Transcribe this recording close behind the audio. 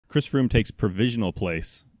Chris Froome takes provisional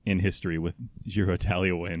place in history with Giro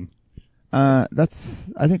Italia win. I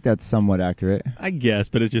think that's somewhat accurate. I guess,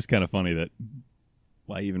 but it's just kind of funny that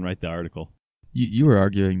why even write the article? You were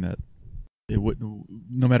arguing that it would,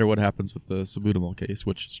 no matter what happens with the Subudimol case,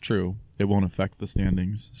 which is true, it won't affect the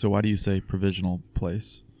standings. So why do you say provisional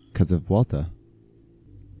place? Because of Vuelta.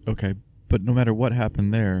 Okay, but no matter what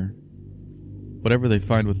happened there, whatever they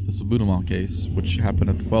find with the Subudimol case, which happened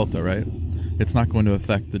at the Vuelta, right? It's not going to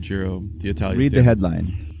affect the Giro, the Italian Read standings. the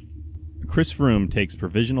headline. Chris Froome takes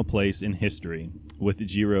provisional place in history with the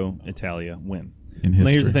Giro Italia win. In history.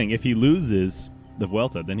 Now, here's the thing. If he loses the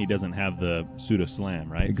Vuelta, then he doesn't have the pseudo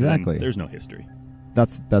slam, right? Exactly. So there's no history.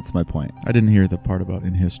 That's my point. I didn't hear the part about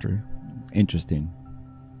in history. Interesting.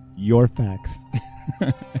 Your facts.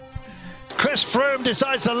 Chris Froome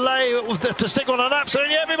decides to stick one on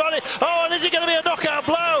absolutely everybody. Oh, and is it going to be a knockout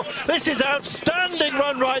blow? This is outstanding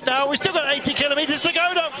run right now. We've still got 80 kilometres to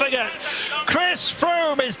go, don't forget. Chris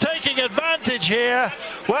Froome is taking advantage here.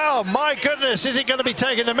 Well, my goodness, is he going to be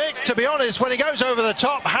taking the mick? To be honest, when he goes over the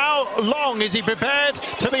top, how long is he prepared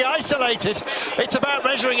to be isolated? It's about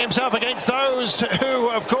measuring himself against those who,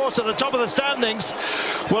 of course, at the top of the standings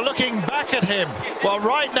were looking back at him. Well,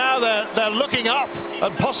 right now they're looking up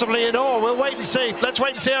and possibly in awe. We'll wait and see. Let's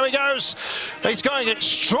wait and see how he goes. He's going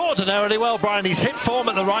extraordinarily well, Brian. He's hit form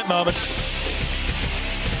at the right moment.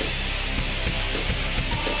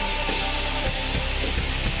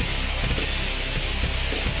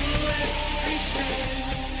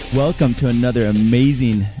 Welcome to another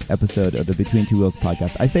amazing episode of the Between Two Wheels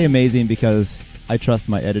podcast. I say amazing because I trust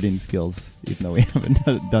my editing skills, even though we haven't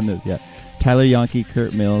done this yet. Tyler Janke,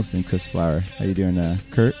 Curt Mills, and Chris Flower. How you doing,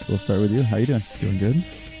 Curt? We'll start with you. How you doing? Doing good.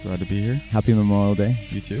 Glad to be here. Happy Memorial Day.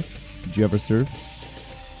 You too. Did you ever serve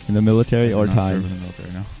in the military or Not time? serve in the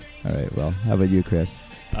military, no. All right. Well, how about you, Chris?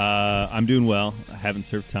 I'm doing well. I haven't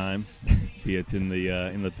served time, be it in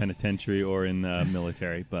the penitentiary or in the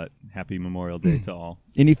military, but happy Memorial Day to all.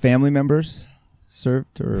 Any family members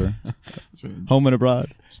served or home and abroad?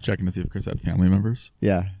 Just checking to see if Chris had family members.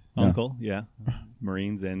 Yeah. No. Uncle, yeah.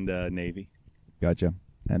 Marines and Navy. Gotcha.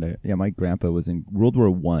 And my grandpa was in World War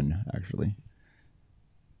I, actually.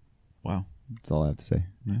 Wow. That's all I have to say.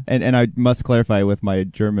 Yeah. And I must clarify with my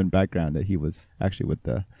German background that he was actually with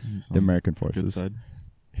the American forces. Good side.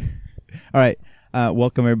 All right.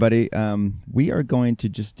 Welcome, everybody. We are going to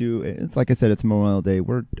just do, it's like I said, it's Memorial Day.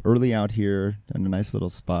 We're early out here in a nice little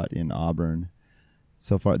spot in Auburn.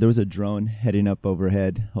 So far, there was a drone heading up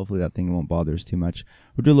overhead. Hopefully that thing won't bother us too much.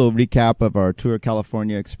 We'll do a little recap of our Tour of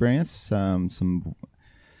California experience. Some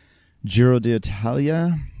Giro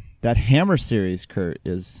d'Italia. That Hammer series, Curt,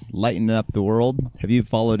 is lighting up the world. Have you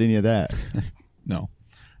followed any of that? No.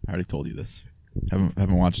 I already told you this.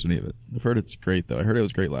 Haven't watched any of it. I've heard it's great, though. I heard it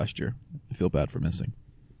was great last year. I feel bad for missing.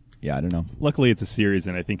 Yeah, I don't know. Luckily, it's a series,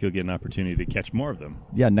 and I think you'll get an opportunity to catch more of them.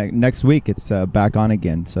 Yeah, next week it's back on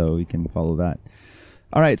again, so you can follow that.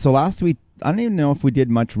 All right, so last week, I don't even know if we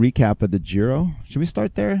did much recap of the Giro. Should we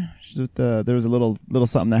start there? There was a little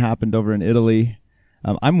something that happened over in Italy.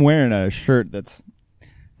 I'm wearing a shirt that's,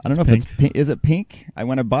 I don't know if it's pink. Is it pink?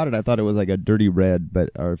 When I bought it, I thought it was like a dirty red,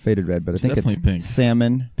 or faded red, but I think it's pink.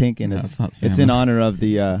 Salmon pink, and No, it's not salmon. It's in honor of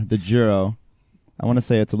the Giro. I want to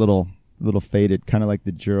say it's a little faded, kind of like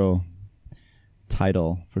the Giro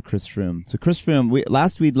title for Chris Froome. So Chris Froome,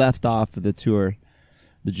 last we left off of the Tour,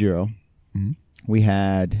 the Giro. Mm-hmm. We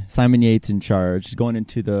had Simon Yates in charge going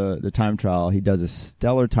into the time trial. He does a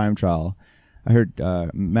stellar time trial. I heard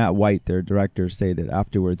Matt White, their director, say that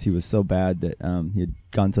afterwards he was so bad that he had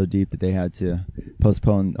gone so deep that they had to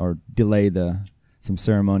postpone or delay some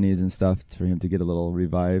ceremonies and stuff for him to get a little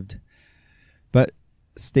revived. But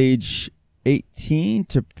stage 18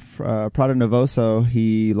 to Prado Novoso,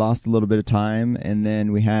 he lost a little bit of time, and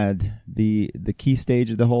then we had the key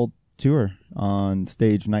stage of the whole tour on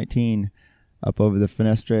stage 19, up over the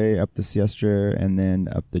Finestre, up the Siestra, and then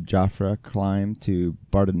up the Jafra climb to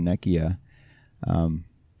Bardonecchia.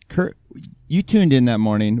 Curt, you tuned in that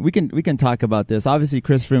morning. We can talk about this. Obviously,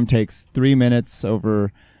 Chris Froome takes 3 minutes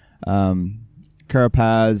over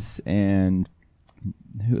Carapaz and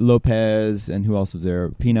Lopez, and who else was there?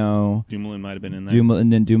 Pinot. Dumoulin might have been in there.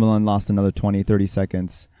 And then Dumoulin lost another 20, 30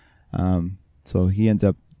 seconds. So he ends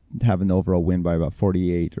up having the overall win by about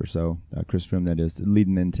 48 or so. Chris Froome, that is,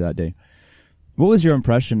 leading into that day. What was your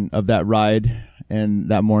impression of that ride and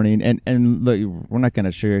that morning? And look, we're not going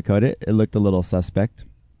to sugarcoat it. It looked a little suspect.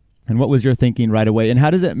 And what was your thinking right away? And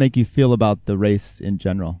how does it make you feel about the race in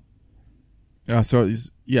general? I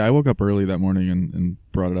woke up early that morning and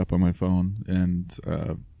brought it up on my phone. And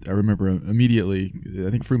I remember immediately, I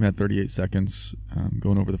think Froome had 38 seconds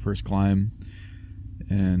going over the first climb.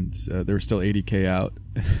 and there was still 80K out.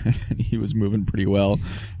 He was moving pretty well.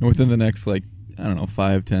 And within the next,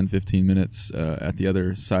 5, 10, 15 minutes at the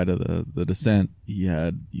other side of the descent, he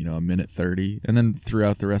had, a minute 30. And then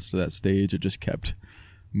throughout the rest of that stage, it just kept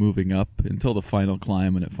moving up until the final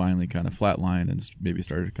climb, and it finally kind of flatlined and maybe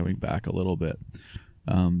started coming back a little bit.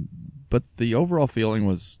 But the overall feeling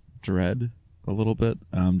was dread a little bit,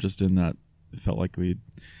 just in that it felt like we'd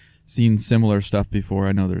seen similar stuff before.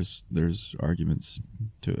 I know there's arguments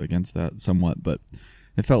against that somewhat, but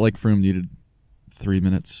it felt like Froome needed 3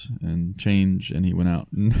 minutes and change, and he went out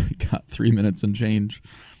and got 3 minutes and change.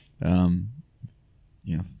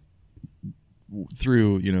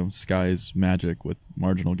 Through Sky's magic with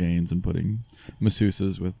marginal gains and putting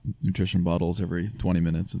masseuses with nutrition bottles every 20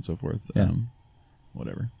 minutes and so forth. Yeah.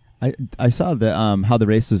 Whatever. I saw the how the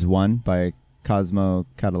race was won by Cosmo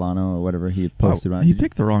Catalano or whatever he posted around. He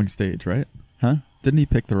picked the wrong stage, right? Huh? Didn't he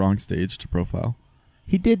pick the wrong stage to profile?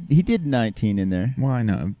 He did 19 in there. Well, I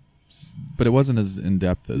know, but it wasn't as in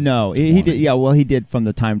depth as he did. Yeah, well, he did from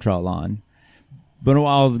the time trial on. But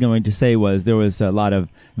what I was going to say was there was a lot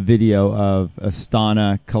of video of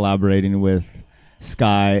Astana collaborating with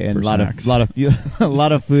Sky and a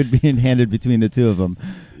lot of food being handed between the two of them.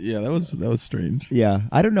 Yeah, that was strange. Yeah,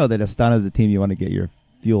 I don't know that Astana is a team you want to get your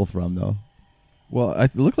fuel from, though. Well,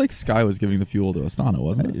 it looked like Sky was giving the fuel to Astana,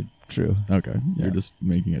 wasn't it? True. Okay, Yeah. You're just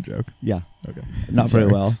making a joke. Yeah. Okay, Not Sorry.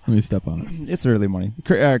 very well. Let me step on it. It's early morning.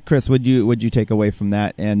 Chris, what'd you take away from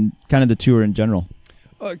that and kind of the tour in general?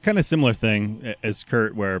 Kind of similar thing as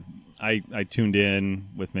Curt, where I tuned in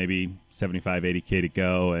with maybe 75, 80K to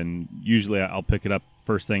go, and usually I'll pick it up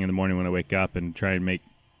first thing in the morning when I wake up and try and make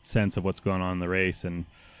sense of what's going on in the race. And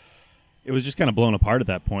it was just kind of blown apart at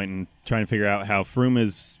that point and trying to figure out how Froome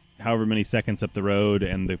is however many seconds up the road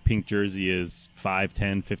and the pink jersey is 5,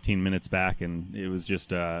 10, 15 minutes back, and it was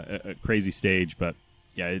just a crazy stage. But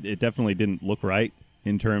yeah, it definitely didn't look right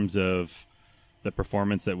in terms of the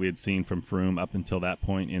performance that we had seen from Froome up until that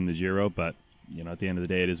point in the Giro. But at the end of the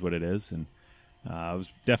day, it is what it is. And I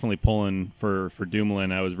was definitely pulling for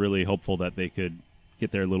Dumoulin. I was really hopeful that they could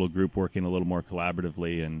get their little group working a little more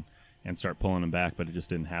collaboratively and start pulling them back, but it just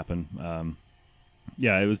didn't happen.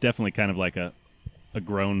 It was definitely kind of like a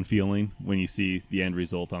groan feeling when you see the end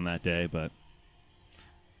result on that day, but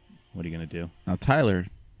what are you going to do? Now, Tyler,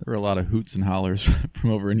 there were a lot of hoots and hollers from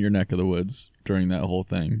over in your neck of the woods during that whole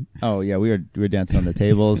thing. Oh yeah, we were dancing on the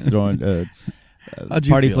tables, throwing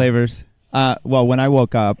party feel? flavors. Well, when I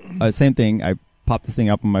woke up, same thing. I popped this thing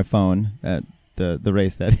up on my phone at the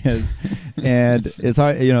race, that is, and it's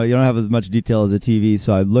hard. You don't have as much detail as a TV,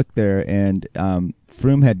 so I looked there, and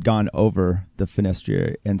Froome had gone over the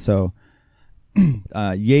Finisterre, and so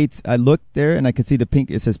Yates. I looked there, and I could see the pink.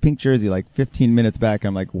 It says pink jersey, like 15 minutes back.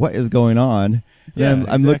 I'm like, what is going on? Yeah,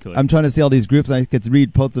 exactly. I'm trying to see all these groups, and I could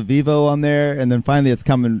read Pozzo Vivo on there, and then finally it's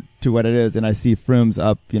coming to what it is, and I see Froome's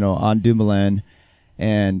up, on Dumoulin,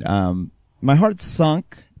 and my heart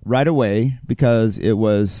sunk right away because it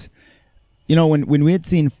was, when we had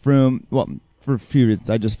seen Froome, well, for a few reasons,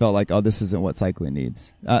 I just felt like, oh, this isn't what cycling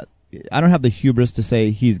needs. I don't have the hubris to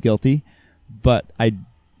say he's guilty, but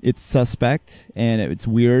it's suspect, and it's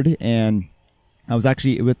weird, and I was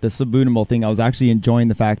actually, with the Subunable thing, I was actually enjoying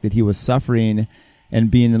the fact that he was suffering and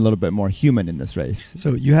being a little bit more human in this race.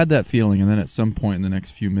 So you had that feeling, and then at some point in the next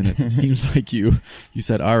few minutes, it seems like you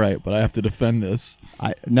said, all right, but I have to defend this.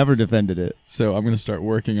 I never defended it. So I'm going to start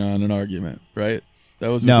working on an argument, right? That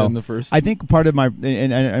was within the first... I think part of my...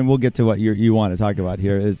 And we'll get to what you want to talk about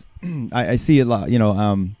here is I see a lot,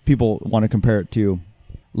 people want to compare it to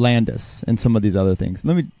Landis and some of these other things.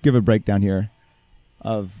 Let me give a breakdown here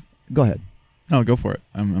of... Go ahead. No, go for it.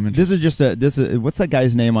 I'm interested. This is what's that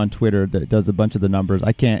guy's name on Twitter that does a bunch of the numbers?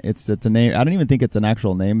 I can't. It's a name. I don't even think it's an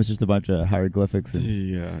actual name. It's just a bunch of hieroglyphics and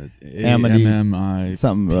AMMI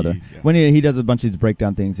something or other. Yeah. When he does a bunch of these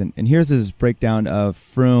breakdown things, and here's his breakdown of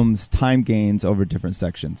Froome's time gains over different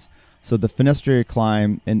sections. So the Finisterre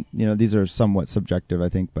climb, and these are somewhat subjective, I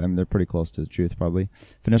think, but they're pretty close to the truth probably.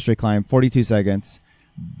 Finisterre climb, 42 seconds.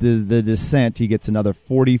 The descent, he gets another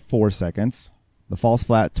 44 seconds. The false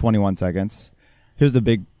flat, 21 seconds. Here's the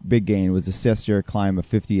big gain, was the Cestier climb of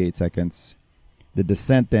 58 seconds. The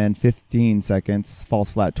descent then, 15 seconds.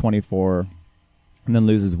 False flat, 24. And then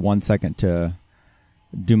loses 1 second to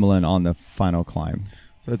Dumoulin on the final climb.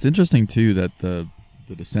 So it's interesting, too, that the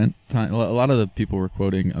descent time... A lot of the people were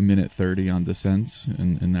quoting a minute 30 on descents,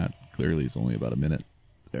 and that clearly is only about a minute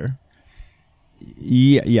there.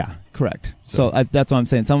 Yeah, correct. So that's what I'm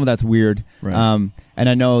saying. Some of that's weird. Right. And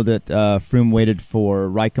I know that Froome waited for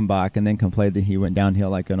Reichenbach and then complained that he went downhill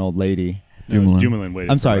like an old lady. Dumoulin waited.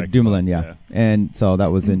 I'm sorry, Dumoulin, yeah. And so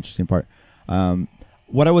that was the interesting part.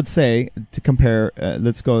 what I would say to compare,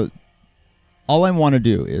 let's go. All I want to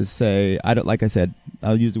do is say, I don't, like I said,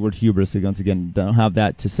 I'll use the word hubris once again. Don't have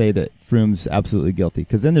that to say that Froome's absolutely guilty,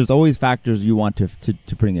 because then there's always factors you want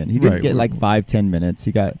to bring in. He didn't get like 5-10 minutes.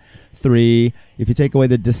 He got 3. If you take away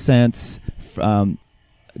the descents,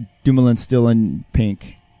 Dumoulin's still in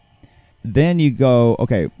pink. Then you go,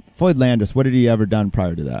 okay, Floyd Landis, what had he ever done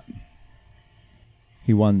prior to that?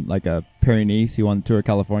 He won like a Paris-Nice. He won the Tour of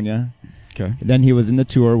California. Okay. Then he was in the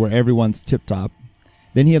Tour where everyone's tip-top.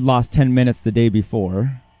 Then he had lost 10 minutes the day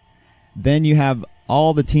before. Then you have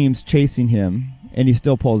all the teams chasing him, and he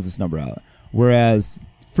still pulls this number out. Whereas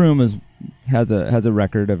Froome has a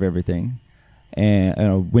record of everything,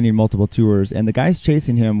 and winning multiple tours. And the guys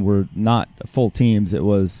chasing him were not full teams. It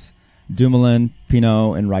was Dumoulin,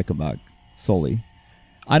 Pinot, and Reichenbach solely.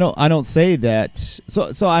 I don't say that.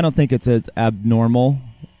 So I don't think it's abnormal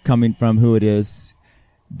coming from who it is.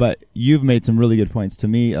 But you've made some really good points to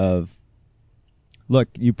me of, look,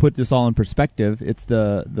 you put this all in perspective. It's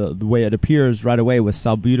the way it appears right away with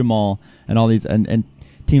salbutamol and all these and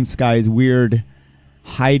Team Sky's weird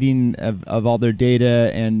hiding of all their data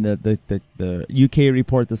and the UK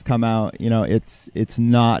report that's come out. It's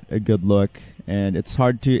not a good look, and it's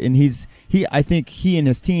hard to. And I think he and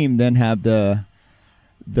his team then have the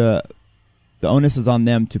onus is on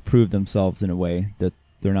them to prove themselves in a way that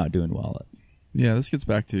they're not doing well at. Yeah, this gets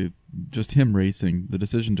back to just him racing, the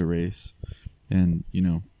decision to race. And,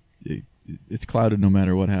 it's clouded no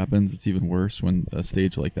matter what happens. It's even worse when a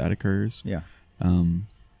stage like that occurs. Yeah.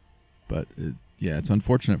 But, it's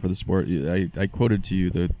unfortunate for the sport. I quoted to you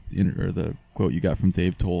the quote you got from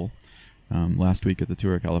Dave Toll last week at the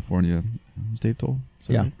Tour of California. Was Dave Toll?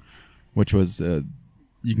 Yeah. Right? Which was,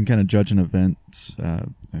 you can kind of judge an event's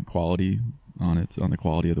quality on the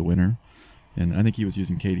quality of the winner. And I think he was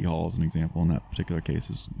using Katie Hall as an example in that particular case.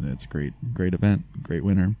 It's a great event, great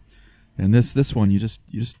winner. And this one, you just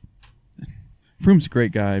Froome's a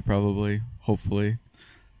great guy, probably, hopefully,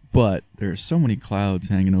 but there's so many clouds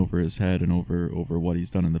hanging over his head and over what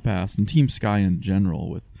he's done in the past, and Team Sky in general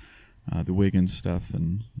with the Wiggins stuff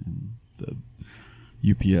and the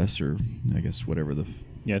UPS, or I guess whatever the.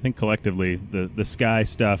 Yeah, I think collectively the Sky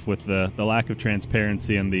stuff with the lack of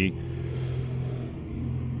transparency and the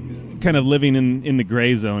kind of living in the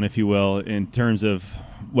gray zone, if you will, in terms of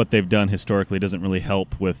what they've done historically, doesn't really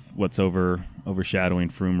help with what's overshadowing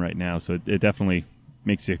Froome right now. So it definitely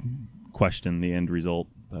makes you question the end result.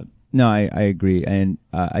 But no, I agree. And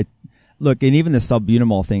I look, and even the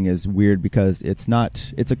salbutamol thing is weird because it's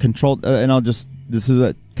a controlled, and this is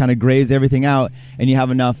what kind of grays everything out, and you have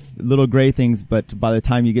enough little gray things, but by the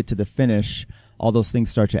time you get to the finish, all those things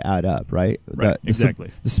start to add up, right? Right, exactly.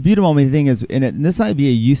 The salbutamol thing is, and this might be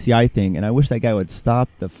a UCI thing, and I wish that guy would stop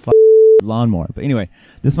the lawnmower. But anyway,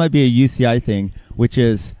 this might be a UCI thing, which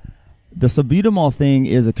is the salbutamol thing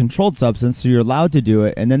is a controlled substance, so you're allowed to do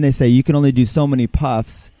it, and then they say you can only do so many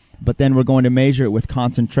puffs, but then we're going to measure it with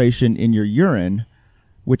concentration in your urine,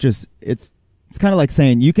 which is, it's kind of like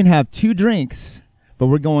saying you can have 2 drinks, but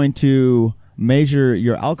we're going to measure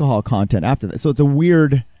your alcohol content after that. So it's a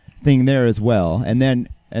weird thing there as well. And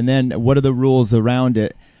then what are the rules around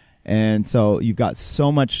it? And so you've got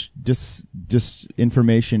so much just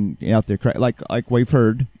information out there, like we've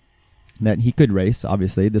heard that he could race.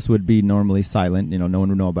 Obviously, this would be normally silent. No one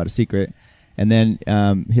would know about a secret. And then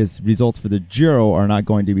his results for the Giro are not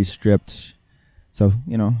going to be stripped. So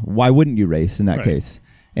why wouldn't you race in that case?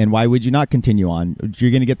 And why would you not continue on? You're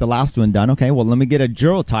going to get the last one done. Okay, well, let me get a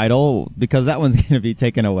Giro title because that one's going to be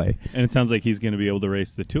taken away. And it sounds like he's going to be able to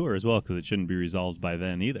race the Tour as well because it shouldn't be resolved by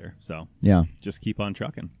then either. So yeah, just keep on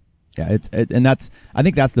trucking. Yeah, I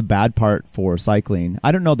think that's the bad part for cycling.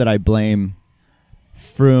 I don't know that I blame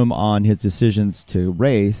Froome on his decisions to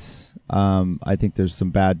race. I think there's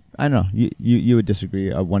some bad. I don't know. You would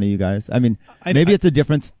disagree. One of you guys. I mean, maybe it's a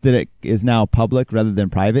difference that it is now public rather than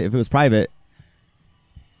private. If it was private,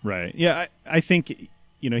 right? Yeah, I think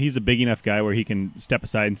he's a big enough guy where he can step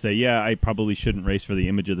aside and say, yeah, I probably shouldn't race for the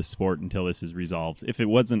image of the sport until this is resolved. If it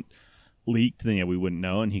wasn't leaked, then we wouldn't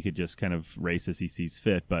know, and he could just kind of race as he sees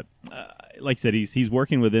fit. But like I said, he's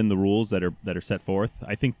working within the rules that are set forth.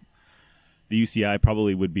 I think the UCI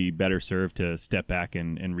probably would be better served to step back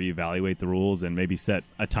and reevaluate the rules and maybe set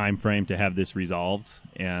a time frame to have this resolved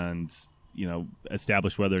and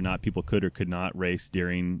establish whether or not people could or could not race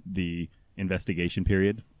during the investigation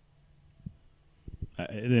period.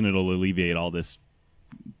 Then it'll alleviate all this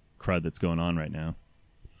crud that's going on right now.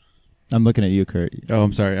 I'm looking at you, Curt. Oh,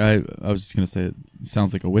 I'm sorry. I was just going to say it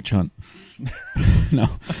sounds like a witch hunt. No,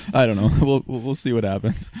 I don't know. We'll see what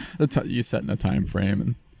happens. You setting a time frame,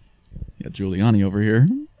 and you got Giuliani over here.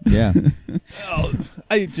 Yeah.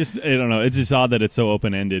 I don't know. It's just odd that it's so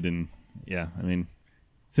open ended, and yeah, I mean,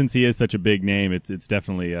 since he is such a big name, it's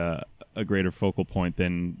definitely a greater focal point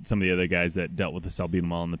than some of the other guys that dealt with the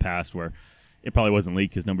salbutamol in the past, where it probably wasn't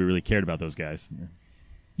leaked because nobody really cared about those guys.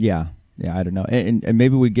 Yeah, I don't know, and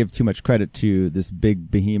maybe we give too much credit to this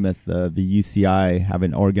big behemoth, the UCI,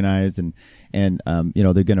 having organized and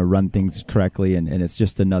they're going to run things correctly, and it's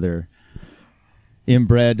just another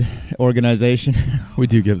inbred organization. We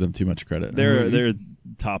do give them too much credit. They're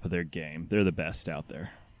top of their game. They're the best out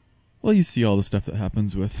there. Well, you see all the stuff that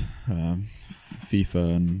happens with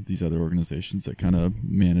FIFA and these other organizations that kind of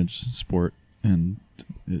manage sport, and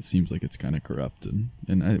it seems like it's kind of corrupt, and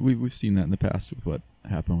we've seen that in the past with what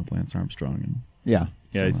happened with Lance Armstrong. And yeah,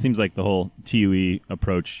 it seems like the whole TUE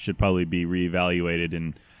approach should probably be reevaluated,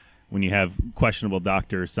 and when you have questionable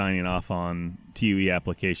doctors signing off on TUE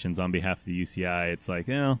applications on behalf of the UCI, it's like,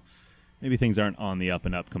 maybe things aren't on the up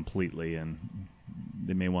and up completely, and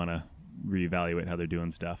they may want to reevaluate how they're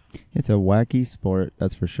doing stuff. It's a wacky sport,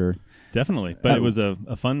 that's for sure. Definitely, but it was a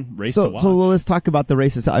fun race to watch. So let's talk about the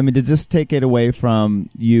races. I mean, does this take it away from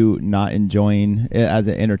you not enjoying it as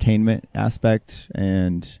an entertainment aspect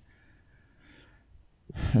and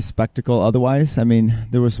a spectacle otherwise? I mean,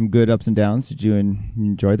 there were some good ups and downs. Did you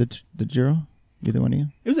enjoy the Giro? Either one of you?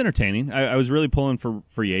 It was entertaining. I was really pulling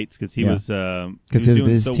for Yates because he was because of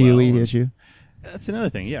his so TUE well. issue. That's another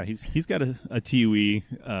thing. Yeah, he's got a TUE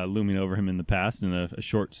looming over him in the past and a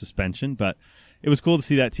short suspension, but it was cool to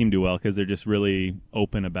see that team do well because they're just really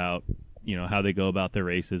open about how they go about their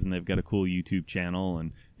races, and they've got a cool YouTube channel,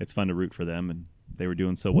 and it's fun to root for them. And they were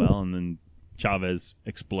doing so well, and then Chavez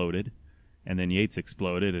exploded, and then Yates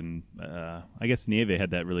exploded, and I guess Nieve had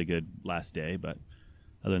that really good last day, but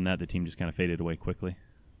other than that, the team just kind of faded away quickly.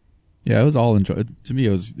 Yeah, it was all enjoyed. To me, it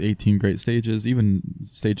was 18 great stages. Even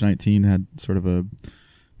stage 19 had sort of a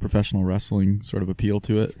professional wrestling sort of appeal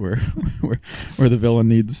to it, where the villain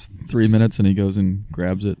needs 3 minutes and he goes and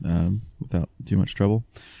grabs it without too much trouble.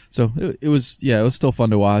 So it was still fun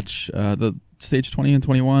to watch. The stage 20 and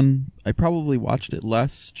 21, I probably watched it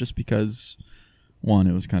less just because, one,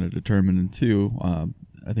 it was kind of determined, and two,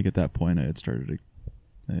 I think at that point I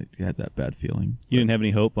had that bad feeling. You didn't have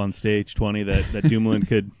any hope on stage 20 that Dumoulin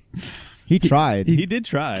could. He tried. He did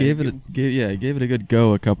try. Gave it a good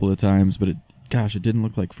go a couple of times, but it didn't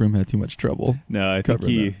look like Froome had too much trouble. No, I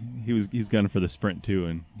think he's gunning for the sprint too,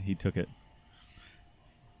 and he took it.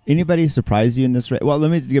 Anybody surprise you in this race? Well,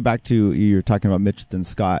 let me get back to you're talking about Mitchelton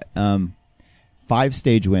Scott. 5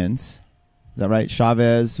 stage wins. Is that right?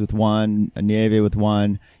 Chavez with 1, Nieve with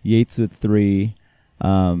 1, Yates with 3.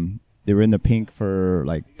 They were in the pink for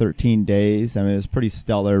like 13 days. I mean, it was a pretty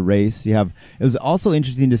stellar race. It was also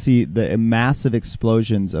interesting to see the massive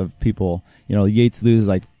explosions of people. Yates loses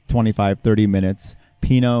like 25, 30 minutes.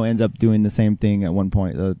 Pinot ends up doing the same thing at one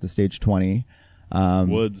point, the stage 20.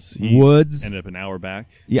 Woods ended up an hour back.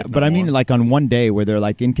 Yeah, but I mean, like on one day where they're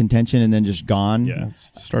like in contention and then just gone. Yeah, it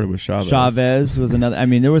started with Chavez. Chavez was another. I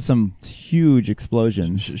mean, there was some huge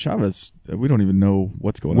explosions. Chavez, we don't even know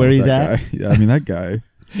what's going on. Where with he's that at? Guy. Yeah, I mean, that guy.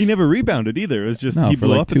 He never rebounded either. It was just he for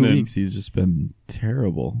blew like up 2 and then weeks. He's just been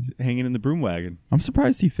terrible, hanging in the broom wagon. I'm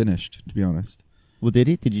surprised he finished, to be honest. Well, did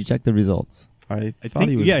he? Did you check the results? I thought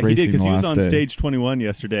think he was he racing did because he was on day. stage 21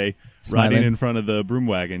 yesterday, Smiling. riding in front of the broom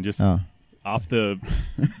wagon, just off the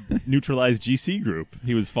neutralized GC group.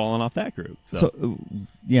 He was falling off that group. So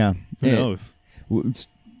yeah, who knows?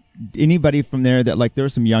 Anybody from there that there were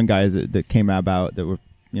some young guys that came about that were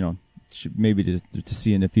maybe to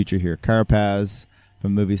see in the future here. Carapaz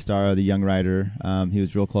from Movistar, the young rider. He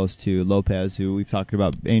was real close to Lopez, who we've talked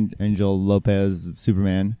about, Angel Lopez,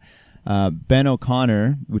 Superman. Ben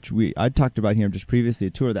O'Connor, which I talked about here just previously, a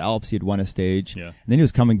Tour of the Alps, he had won a stage. Yeah. And then he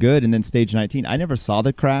was coming good, and then stage 19. I never saw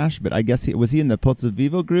the crash, but I guess was he in the Pozzo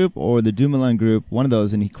Vivo group or the Dumoulin group, one of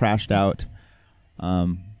those, and he crashed out.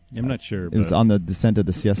 I'm not sure. It was on the descent of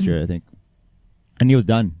the Siestra, I think. And he was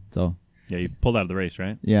done, so. Yeah, he pulled out of the race,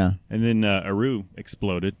 right? Yeah. And then Aru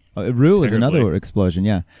exploded. Aru was another explosion,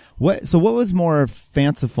 yeah. What was more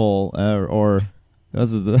fanciful or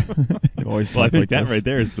this is the always well, I think like that this. right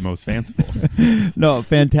there is the most fanciful. No,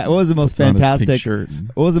 what was the most fantastic?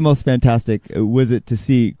 What was the most fantastic? Was it to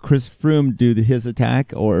see Chris Froome do his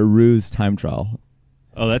attack or Aru's time trial?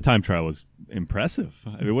 Oh, that time trial was impressive.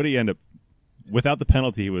 I mean, what did he end up without the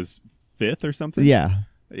penalty? He was 5th or something. Yeah,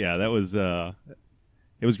 that was. It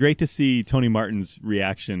was great to see Tony Martin's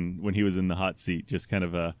reaction when he was in the hot seat. Just kind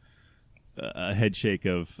of a head shake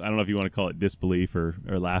of, I don't know if you want to call it disbelief or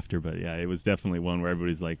laughter, but yeah, it was definitely one where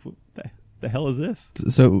everybody's like, what the hell is this?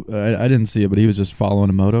 So I didn't see it, but he was just following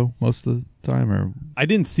a moto most of the time, or I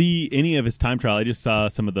didn't see any of his time trial. I just saw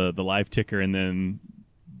some of the live ticker, and then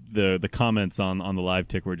the comments on the live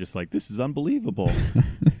ticker were just like, "This is unbelievable."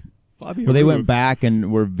 Well, they went back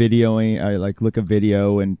and were videoing, look a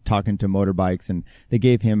video and talking to motorbikes, and they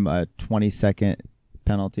gave him a 20-second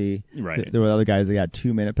penalty. Right. There were other guys that got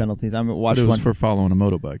 2-minute penalties. I watched it was one for following a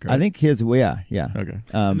motorbike, right? I think his, yeah. Okay.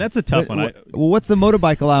 And that's a tough one. What's the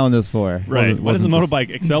motorbike allowing this for? Right. Why does the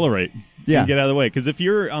motorbike accelerate? Yeah. And get out of the way? Because if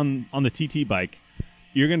you're on the TT bike,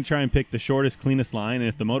 you're going to try and pick the shortest, cleanest line, and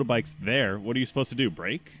if the motorbike's there, what are you supposed to do?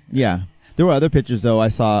 Brake? Yeah. There were other pictures, though. I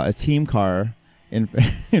saw a team car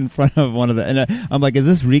in front of one of the, and I'm like, is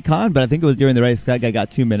this recon? But I think it was during the race. That guy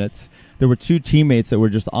got 2 minutes. There were two teammates that were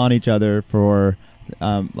just on each other for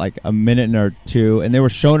like a minute or two, and they were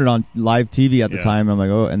showing it on live TV at the time. I'm like,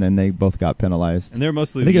 oh, and then they both got penalized. And they're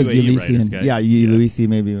mostly I think the it was UAE Ulisi riders, and Ulisi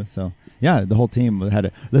maybe. So yeah, the whole team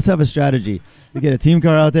had let's have a strategy. We get a team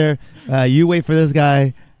car out there. You wait for this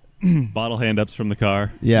guy. Bottle hand ups from the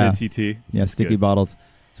car. Yeah. TT. Yeah, sticky bottles.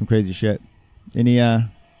 Some crazy shit. Any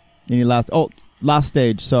last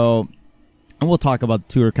stage. So, and we'll talk about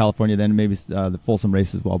the Tour of California then, maybe the Folsom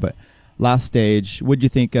race as well. But last stage, what'd you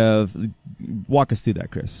think of? Walk us through that,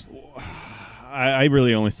 Chris. I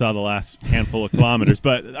really only saw the last handful of kilometers,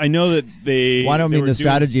 but I know that they. Well, I don't mean the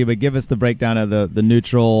strategy, but give us the breakdown of the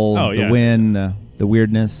neutral, the win, the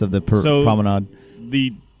weirdness of the promenade.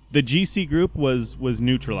 The GC group was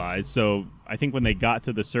neutralized, so I think when they got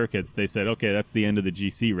to the circuits, they said, okay, that's the end of the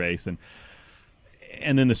GC race,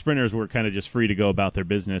 and then the sprinters were kind of just free to go about their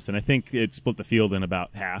business, and I think it split the field in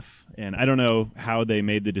about half. And I don't know how they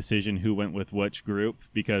made the decision who went with which group,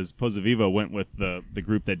 because Pozzovivo went with the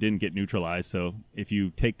group that didn't get neutralized. So if you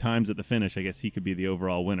take times at the finish, I guess he could be the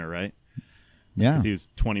overall winner, right? Yeah. Because he was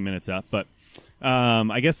 20 minutes up. But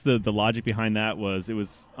I guess the logic behind that was it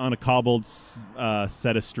was on a cobbled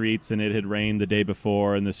set of streets, and it had rained the day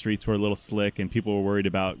before, and the streets were a little slick, and people were worried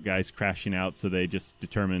about guys crashing out, so they just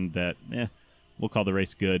determined that, we'll call the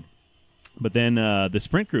race good. But then the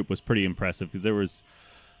sprint group was pretty impressive, because there was,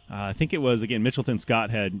 I think it was, again, Mitchelton Scott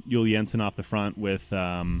had Yul Jensen off the front with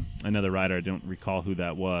another rider. I don't recall who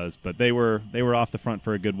that was, but they were off the front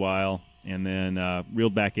for a good while, and then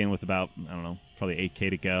reeled back in with about, I don't know, probably 8K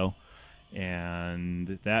to go. And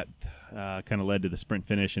that kind of led to the sprint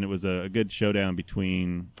finish, and it was a good showdown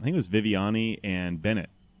between, I think it was Viviani and Bennett,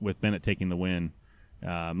 with Bennett taking the win.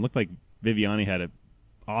 Looked like Viviani had an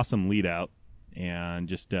awesome lead out, and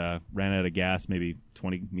just ran out of gas maybe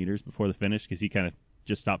 20 meters before the finish, because he kind of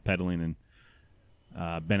just stopped pedaling,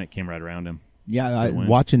 and Bennett came right around him. Yeah,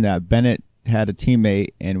 watching that, Bennett had a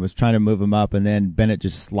teammate and was trying to move him up, and then Bennett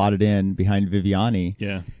just slotted in behind Viviani.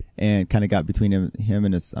 Yeah. And kind of got between him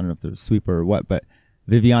and his, I don't know if there was a sweeper or what, but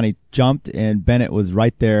Viviani jumped, and Bennett was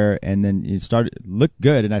right there, and then it looked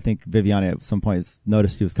good, and I think Viviani at some point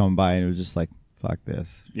noticed he was coming by, and it was just like, fuck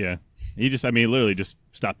this. Yeah. He literally just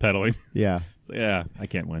stopped pedaling. Yeah. So, yeah, I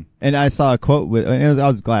can't win. And I saw a quote I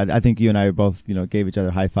was glad. I think you and I both, gave each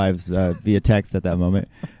other high fives via text at that moment.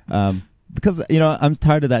 Because, I'm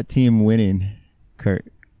tired of that team winning, Curt.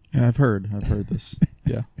 Yeah, I've heard this.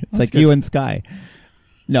 Yeah. It's like good. You and Sky.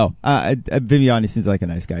 No, Viviani seems like a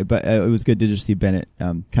nice guy, but it was good to just see Bennett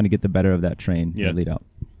kind of get the better of that train and lead out.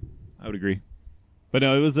 I would agree. But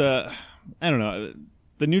no, it was, I don't know,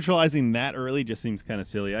 the neutralizing that early just seems kind of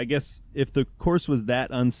silly. I guess if the course was that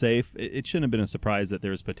unsafe, it shouldn't have been a surprise that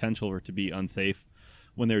there was potential for it to be unsafe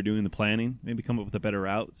when they were doing the planning. Maybe come up with a better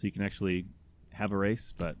route so you can actually have a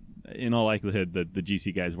race. But in all likelihood, the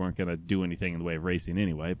GC guys weren't going to do anything in the way of racing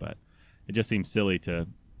anyway. But it just seems silly to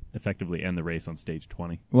effectively end the race on stage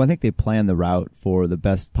 20. Well, I think they planned the route for the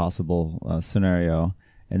best possible scenario,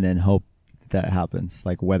 and then hope that happens,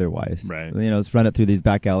 like weather-wise. Right. Let's run it through these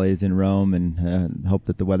back alleys in Rome and hope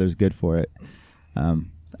that the weather's good for it. I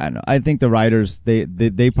don't know. I think the riders,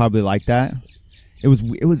 they probably like that. It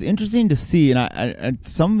was interesting to see, and I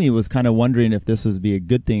some of me was kind of wondering if this would be a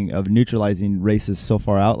good thing of neutralizing races so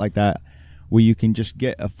far out like that, where you can just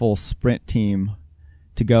get a full sprint team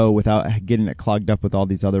to go without getting it clogged up with all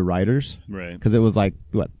these other riders. Right. Because it was like,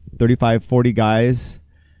 35, 40 guys,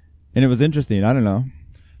 and it was interesting. I don't know.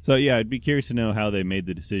 So, yeah, I'd be curious to know how they made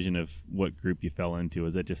the decision of what group you fell into.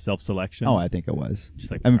 Was that just self-selection? Oh, I think it was. Just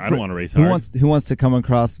like, I don't want to race hard. Who wants to come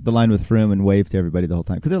across the line with Froome and wave to everybody the whole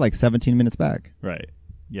time? Because they're like 17 minutes back. Right.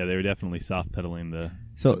 Yeah, they were definitely soft-pedaling the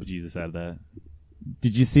Jesus out of that.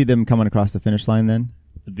 Did you see them coming across the finish line then?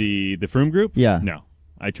 The Froome group? Yeah. No.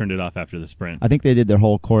 I turned it off after the sprint. I think they did their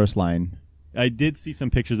whole chorus line. I did see some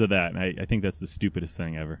pictures of that, and I think that's the stupidest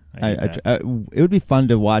thing ever. It would be fun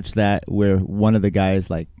to watch that, where one of the guys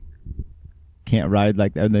can't ride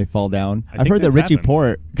like and they fall down. I've think heard that that's Richie happened.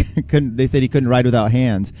 Port couldn't. They said he couldn't ride without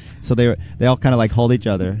hands, so they all kind of like hold each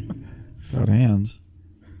other. Without hands.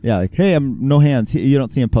 Yeah, like hey, I'm no hands. You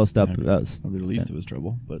don't see him post up. That'd be the least of his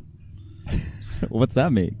trouble, but What's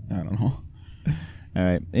that mean? I don't know. All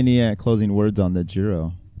right. Any closing words on the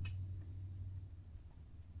Giro?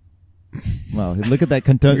 Wow, look at that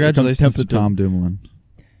Congratulations to Tom Dumoulin.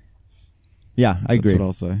 Yeah, I agree. That's what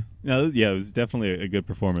I'll say. No, yeah, it was definitely a good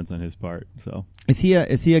performance on his part. So Is he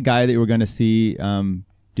a guy that we're going to see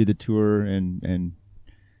do the tour and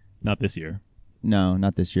not this year. no,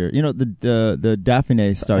 not this year. You know the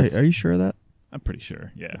Dauphiné starts. Are you sure of that? I'm pretty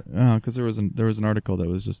sure. Yeah. Because there was an article that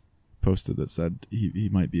was just posted that said he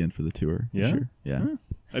might be in for the tour. Yeah? Sure. Yeah.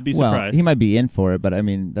 I'd be well, surprised. he might be in for it, but I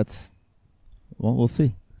mean we'll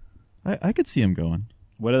see. I could see him going.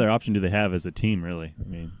 What other option do they have as a team, really? I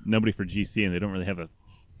mean, nobody for GC, and they don't really have a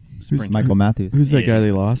sprinter. Michael Matthews. Who's that Yeah. guy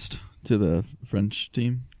they lost to the French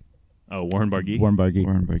team? Oh, Warren Barguil. Warren Barguil.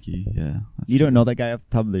 Warren Barguil. Yeah. You don't know that guy off the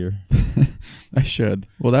top of your. I should.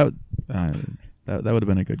 Well, that would have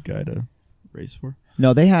been a good guy to race for.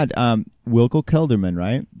 No, they had Wilco Kelderman,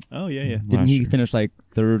 right? Oh, yeah. Didn't he year. finish like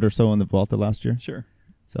third or so in the Vuelta last year? Sure.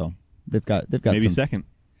 So they've got Maybe some, second.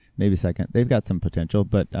 maybe second. They've got some potential,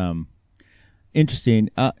 but interesting.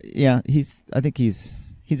 Yeah, I think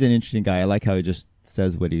he's an interesting guy. I like how he just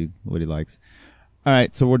says what he likes. All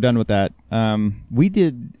right, so we're done with that.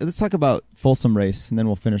 Let's talk about Folsom race, and then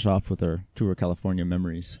we'll finish off with our Tour of California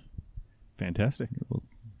memories. Fantastic.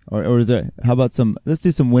 Or is there? How about let's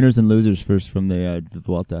do some winners and losers first from the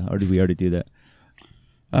Vuelta. Or did we already do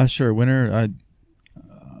that? Sure. Winner.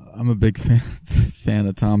 I'm a big fan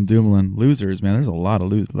of Tom Dumoulin. Losers, man. There's a lot of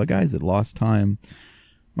losers. The guys that lost time.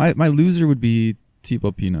 My loser would be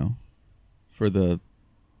Thibaut Pinot for the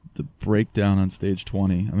breakdown on stage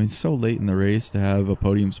 20. I mean, so late in the race to have a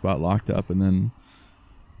podium spot locked up, and then,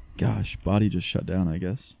 gosh, body just shut down, I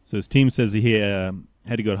guess. So his team says he had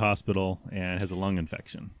to go to hospital and has a lung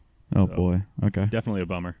infection. Oh, So, boy. Okay. Definitely a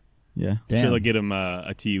bummer. Yeah. Damn. Sure, they'll get him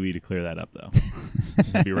a TUE to clear that up, though.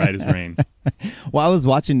 It'll be right as rain. Well, I was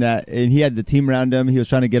watching that, and he had the team around him. He was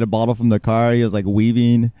trying to get a bottle from the car. He was like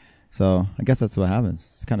weaving. So I guess that's what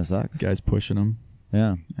happens. It kind of sucks. Guys pushing him.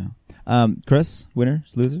 Yeah. Yeah. Chris,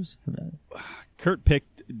 winners, losers? Curt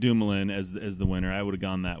picked Dumoulin as the winner. I would have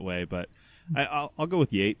gone that way, but I'll go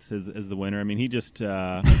with Yates as the winner. I mean, he just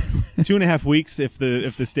 2.5 weeks. If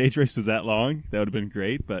the stage race was that long, that would have been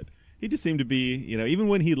great. But he just seemed to be, even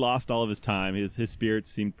when he lost all of his time, his spirits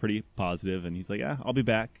seemed pretty positive, and he's like, I'll be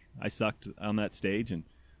back. I sucked on that stage, and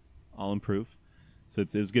I'll improve. So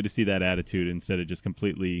it was good to see that attitude instead of just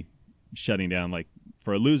completely shutting down. Like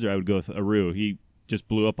for a loser, I would go with Aru. He just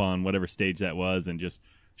blew up on whatever stage that was and just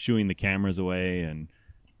shooing the cameras away, and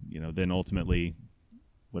then ultimately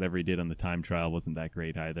whatever he did on the time trial wasn't that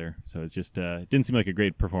great either. So it's just it didn't seem like a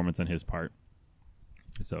great performance on his part.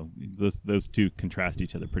 So those two contrast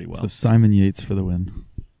each other pretty well. So Simon Yates for the win.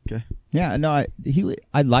 Okay. Yeah, no,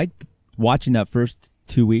 I liked watching that first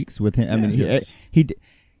 2 weeks with him. I mean, yes.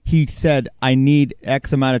 he said, I need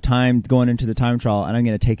X amount of time going into the time trial, and I'm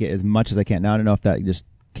going to take it as much as I can. Now, I don't know if that just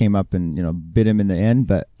came up and bit him in the end,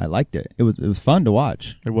 but I liked it. It was fun to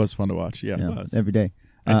watch. It was fun to watch. Yeah. Yeah, It was. every day.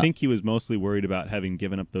 I think he was mostly worried about having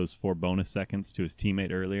given up those 4 bonus seconds to his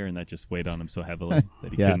teammate earlier, and that just weighed on him so heavily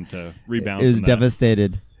that he Yeah. couldn't rebound. It was from that.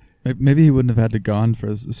 devastated. Maybe he wouldn't have had to gone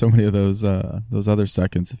for so many of those other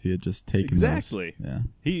seconds if he had just taken Exactly. those. Yeah.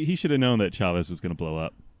 He should have known that Chavez was going to blow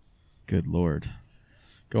up. Good Lord.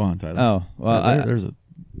 Go on, Tyler. Oh, well, there's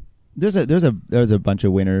a bunch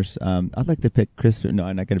of winners. I'd like to pick Chris. No,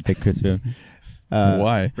 I'm not going to pick Chris Froome.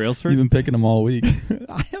 Why? Brailsford? You've been picking them all week.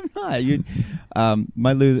 I am not.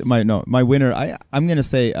 My winner. I'm going to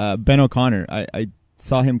say Ben O'Connor. I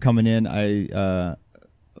saw him coming in. I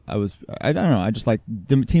don't know. I just like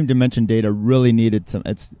Team Dimension Data really needed some.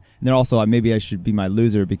 And then also maybe I should be my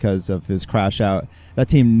loser because of his crash out. That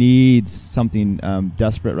team needs something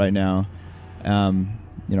desperate right now.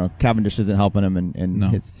 Cavendish isn't helping him, and No.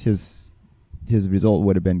 his result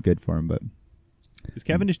would have been good for him. But Is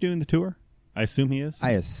Cavendish doing the tour? I assume he is.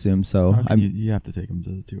 I assume so. You have to take him to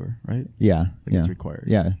the tour, right? Yeah, Like it's required.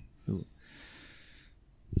 Yeah. So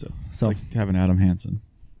it's So- like having Adam Hansen.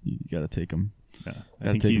 You got to take him. Yeah. I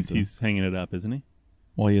Gotta think take him to- he's hanging it up, isn't he?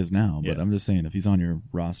 Well, he is now, but Yeah. I'm just saying if he's on your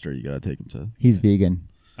roster, you got to take him to. He's vegan.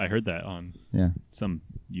 I heard that on Yeah. some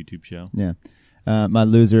YouTube show. Yeah. My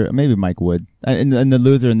loser, maybe Mike Wood. And the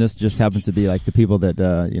loser in this just happens to be like the people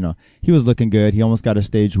that, he was looking good. He almost got a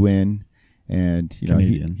stage win, and,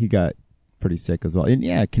 Canadian. he got pretty sick as well. And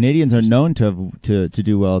yeah, Canadians are known to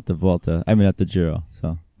do well at the Vuelta. I mean, at the Giro.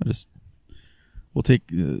 So we'll take.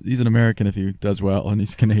 He's an American if he does well, and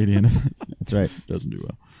he's Canadian. That's right. Doesn't do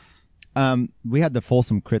well. We had the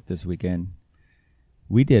Folsom Crit this weekend.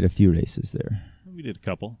 We did a few races there. We did a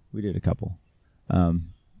couple.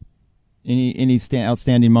 Any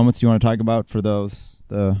outstanding moments you want to talk about for those?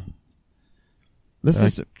 So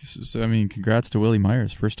I mean, congrats to Willie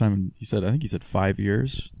Myers. First time I think he said 5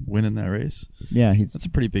 years winning that race. Yeah, that's a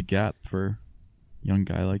pretty big gap for a young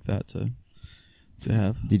guy like that to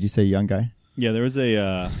have. Did you say young guy? Yeah, there was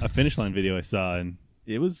a finish line video I saw, and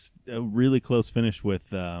it was a really close finish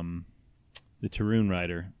with the Tarun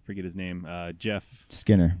rider. Forget his name. Jeff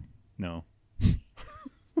Skinner. No.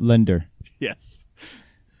 Linder. Yes.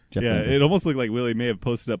 Jeff yeah, Linder. it almost looked like Willie may have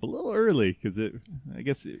posted up a little early because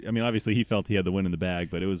obviously he felt he had the win in the bag,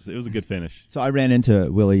 but it was a good finish. So I ran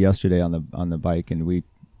into Willie yesterday on the bike, and we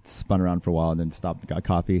spun around for a while and then stopped and got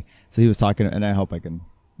coffee. So he was talking, and I hope I can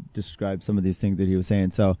describe some of these things that he was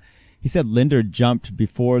saying. So he said Linder jumped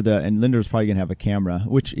before and Linder's probably going to have a camera,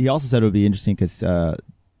 which he also said would be interesting because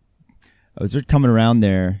as they're coming around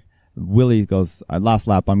there, Willie goes, last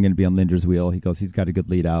lap, I'm going to be on Linder's wheel. He goes, he's got a good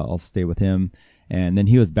lead out. I'll stay with him. And then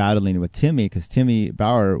he was battling with Timmy because Timmy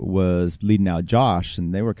Bauer was leading out Josh,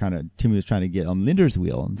 and Timmy was trying to get on Linder's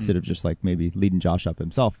wheel instead of just like maybe leading Josh up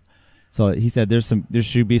himself. So he said there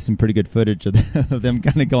should be some pretty good footage of them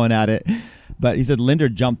kind of going at it. But he said Linder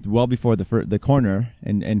jumped well before the corner,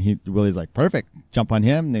 and Willie's like, perfect, jump on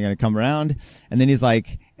him. They're going to come around. And then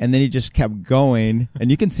he just kept going.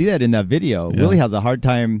 And you can see that in that video. Yeah. Willie has a hard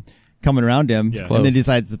time coming around him, and then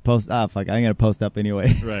decides to post up. Like, I'm going to post up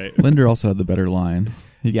anyway. Right. Linder also had the better line.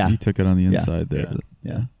 He took it on the inside there.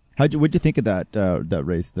 Yeah. What'd you think of that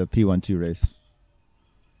race, the P12 race?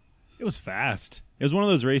 It was fast. It was one of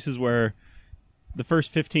those races where the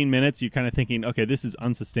first 15 minutes you're kind of thinking, okay, this is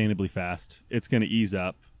unsustainably fast. It's going to ease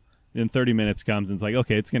up. Then 30 minutes comes and it's like,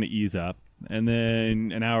 okay, it's going to ease up. And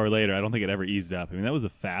then an hour later, I don't think it ever eased up. I mean, that was a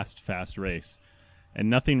fast race. And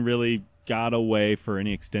nothing really got away for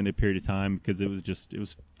any extended period of time because it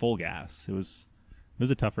was full gas. It was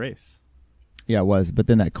a tough race. Yeah, it was. But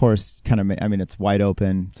then that course it's wide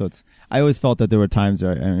open. So I always felt that there were times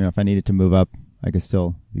where if I needed to move up, I could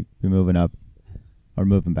still be moving up or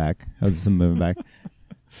moving back. I was some moving back.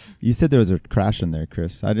 You said there was a crash in there,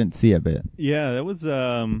 Chris. I didn't see a bit. Yeah, that was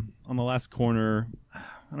on the last corner.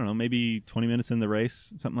 I don't know, maybe 20 minutes in the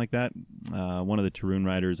race, something like that. One of the Tarun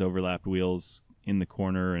riders overlapped wheels in the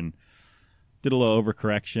corner and did a little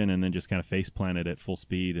overcorrection and then just kind of face planted at full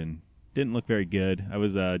speed and didn't look very good. I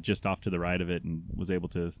was just off to the right of it and was able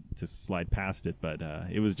to slide past it, but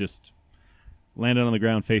it was just landed on the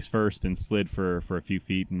ground face first and slid for a few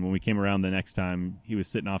feet. And when we came around the next time, he was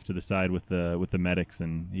sitting off to the side with the medics,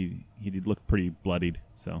 and he did look pretty bloodied.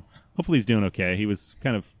 So hopefully he's doing okay. He was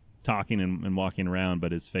kind of talking and walking around,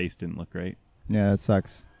 but his face didn't look great. Yeah, that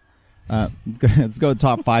sucks. Let's go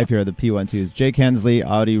top 5 here. The P12s: Jake Hensley,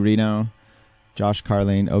 Audi Reno, Josh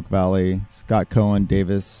Carling, Oak Valley, Scott Cohen,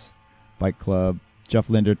 Davis Bike Club, Jeff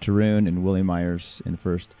Linder, Tarun, and Willie Myers in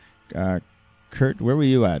first. Curt, where were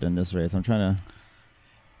you at in this race? I'm trying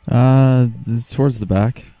to... towards the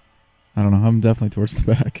back. I don't know. I'm definitely towards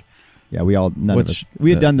the back. Yeah, we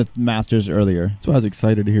had done the Masters earlier. That's why I was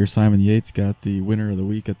excited to hear Simon Yates got the winner of the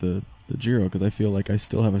week at the Giro, because I feel like I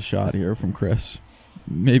still have a shot here from Chris.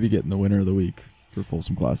 Maybe getting the winner of the week for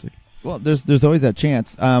Folsom Classic. Well, there's always that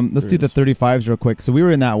chance. Let's do the 35s real quick. So we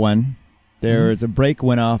were in that one. There's a break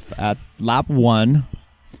went off at lap 1.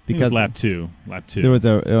 Because lap 2. There was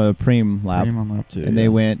a preem lap. Preem on lap 2. And they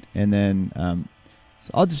went, and then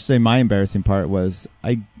so I'll just say my embarrassing part was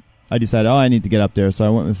I decided, I need to get up there. So I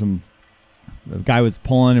went with the guy was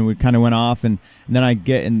pulling, and we kind of went off, and then I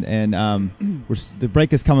get and the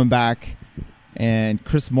break is coming back, and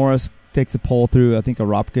Chris Morris takes a pole through. I think a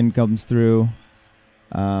Ropkin comes through,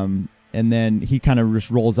 and then he kind of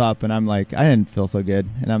just rolls up, and I'm like, I didn't feel so good,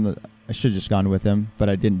 and I should have just gone with him, but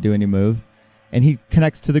I didn't do any move, and he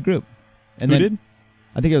connects to the group. And Who did?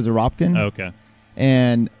 I think it was a Ropkin. Oh, okay.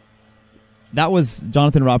 And that was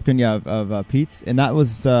Jonathan Ropkin, of Pete's, and that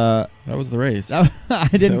was the race. I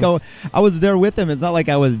didn't go. I was there with him. It's not like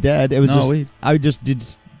I was dead. It was I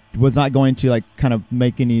just was not going to like kind of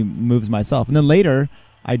make any moves myself. And then later,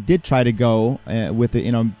 I did try to go with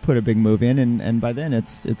it, put a big move in, and by then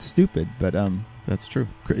it's stupid. But that's true.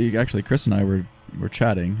 Actually, Chris and I were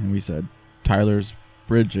chatting, and we said Tyler's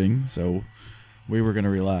bridging, so we were going to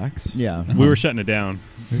relax. Yeah, we were shutting it down.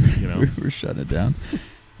 We were shutting it down.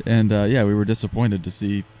 And, we were disappointed to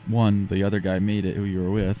see, 1, the other guy made it who you were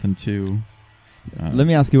with, and 2... let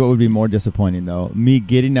me ask you what would be more disappointing, though. Me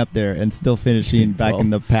getting up there and still finishing back in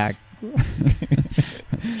the pack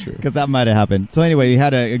That's true. Because that might have happened. So anyway, you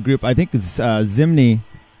had a group. I think it's Zimny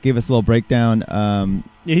gave us a little breakdown.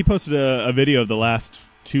 Yeah, he posted a video of the last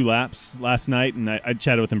 2 laps last night, and I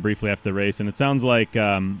chatted with him briefly after the race, and it sounds like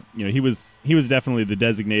he was definitely the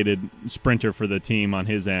designated sprinter for the team on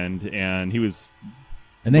his end, and he was.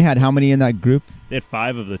 And they had how many in that group? They had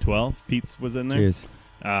 5 of the 12. Pete's was in there. Jeez.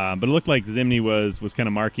 But it looked like Zimny was kind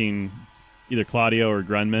of marking either Claudio or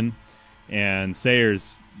Grunman, and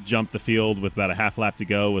Sayers jumped the field with about a half lap to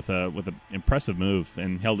go with an impressive move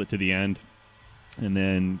and held it to the end. And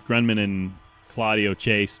then Grunman and Claudio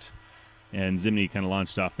chased, and Zimny kind of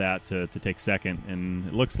launched off that to take second. And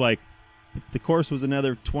it looks like if the course was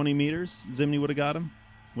another 20 meters, Zimny would have got him,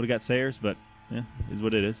 would have got Sayers, but yeah, is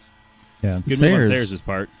what it is. Yeah. Good move on Sayers'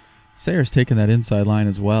 part. Sayers taking that inside line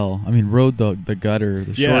as well. I mean, rode the gutter,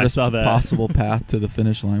 the shortest possible path to the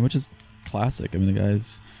finish line, which is classic. I mean, the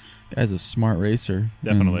guy's a smart racer.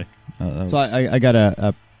 Definitely. So I got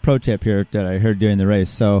a pro tip here that I heard during the race.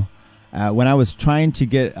 So when I was trying to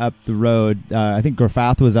get up the road, I think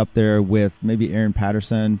Graffath was up there with maybe Aaron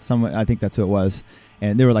Patterson. Someone, I think that's who it was.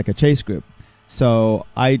 And they were like a chase group. So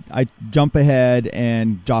I jump ahead,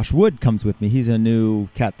 and Josh Wood comes with me. He's a new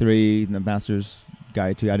Cat 3, the Masters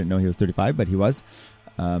guy too. I didn't know he was 35, but he was.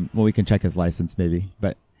 Well, we can check his license maybe.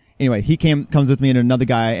 But anyway, he comes with me and another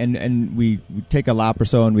guy, and we take a lap or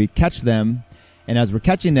so, and we catch them. And as we're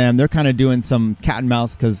catching them, they're kind of doing some cat and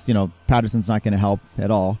mouse because, Patterson's not going to help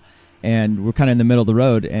at all. And we're kind of in the middle of the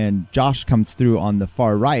road, and Josh comes through on the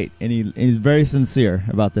far right, and he's very sincere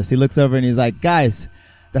about this. He looks over and he's like, guys,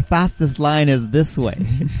 the fastest line is this way.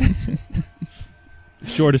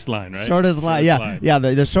 Shortest line, right? Shortest line, yeah. Yeah,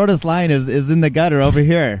 the shortest line is in the gutter over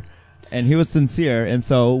here. And he was sincere. And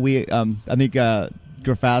so we, I think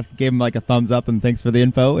Graffath gave him like a thumbs up and thanks for the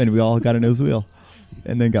info, and we all got a nose wheel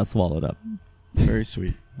and then got swallowed up. Very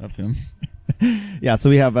sweet of him. Yeah, so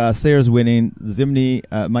we have Sayers winning, Zimny,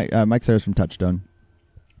 Mike Sayers from Touchstone,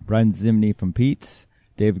 Brian Zimny from Pete's,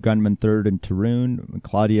 David Grunman third in Tarun,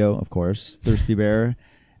 Claudio, of course, Thirsty Bear,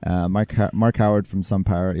 Mark Howard from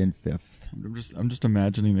Sunpower in fifth. I'm just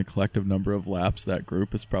imagining the collective number of laps that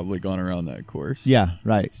group has probably gone around that course. Yeah,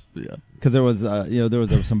 right. Yeah, because there was there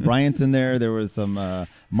was some Bryants in there was some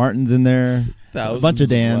Martins in there, a bunch of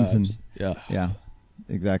Dans, and yeah,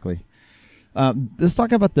 exactly. Let's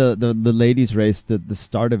talk about the ladies race, the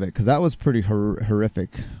start of it, because that was pretty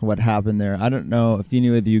horrific what happened there. I don't know if any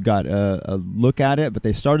of you got a look at it, but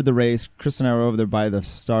they started the race. Chris and I were over there by the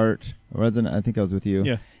start. I think I was with you.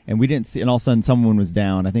 Yeah. And we didn't see, and all of a sudden someone was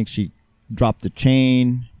down. I think she dropped the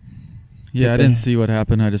chain. Yeah, I didn't see what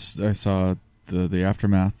happened. I saw the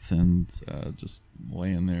aftermath and just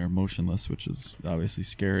laying there motionless, which is obviously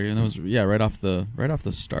scary. And it was right off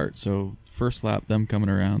the start. So first lap, them coming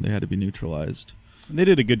around, they had to be neutralized. They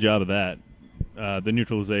did a good job of that. The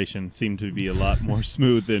neutralization seemed to be a lot more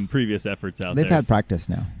smooth than previous efforts out there. They've had practice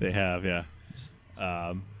now. They have, yeah.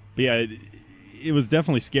 But yeah, it was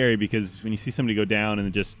definitely scary because when you see somebody go down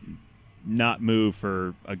and just not move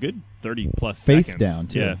for a good 30-plus seconds. Face down,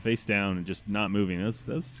 too. Yeah, face down and just not moving. That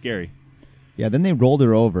was scary. Yeah, then they rolled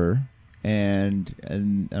her over.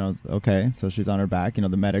 And I was okay. So she's on her back. The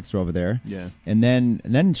medics are over there. Yeah. And then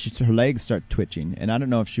her legs start twitching. And I don't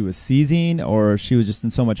know if she was seizing or she was just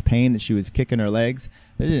in so much pain that she was kicking her legs.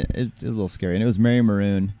 It was a little scary. And it was Mary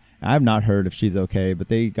Maroon. I've not heard if she's okay, but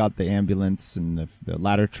they got the ambulance and the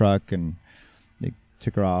ladder truck and they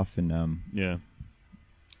took her off. And yeah,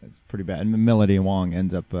 it's pretty bad. And Melody Wong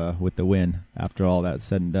ends up with the win after all that's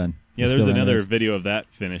said and done. Yeah, there's another video of that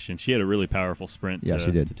finish, and she had a really powerful sprint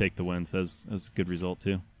she did. to take the win, so that was a good result,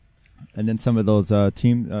 too. And then some of those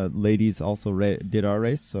team ladies also did our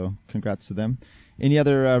race, so congrats to them. Any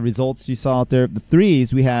other results you saw out there? The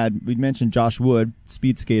threes, we mentioned Josh Wood,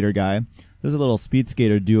 speed skater guy. There's a little speed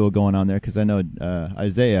skater duo going on there, because I know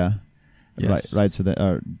Isaiah rides for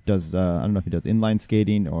does, I don't know if he does inline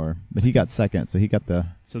skating, but he got second, so he got the...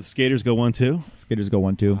 So the skaters go 1-2? Skaters go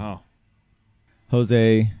 1-2. Wow.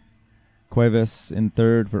 Jose Cuevas in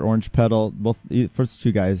third for Orange Pedal. Both first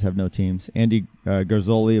two guys have no teams. Andy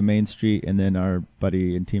Garzoli of Main Street, and then our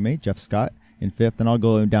buddy and teammate Jeff Scott in fifth. And I'll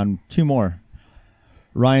go down two more.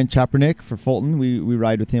 Ryan Chapernick for Fulton. We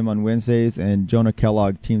ride with him on Wednesdays, and Jonah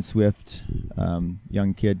Kellogg, Team Swift,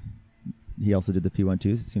 young kid. He also did the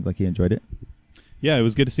P1-2s. It seemed like he enjoyed it. Yeah, it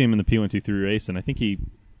was good to see him in the P1-2-3 race, and I think he,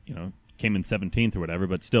 came in 17th or whatever.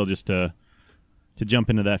 But still, just to jump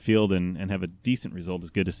into that field and have a decent result is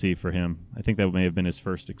good to see for him. I think that may have been his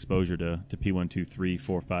first exposure to P1, 2, 3,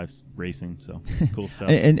 4, 5 racing. So cool stuff.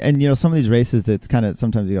 And some of these races that's kind of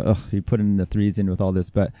sometimes you go, you put in the threes in with all this,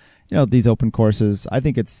 but these open courses, I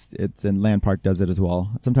think it's in Land Park does it as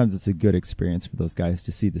well. Sometimes it's a good experience for those guys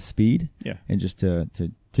to see the speed. Yeah. And just to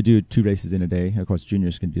do 2 races in a day. Of course,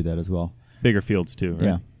 juniors can do that as well. Bigger fields too, right?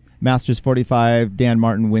 Yeah. Masters 45, Dan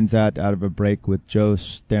Martin wins that out of a break with Joe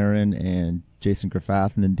Starren and Jason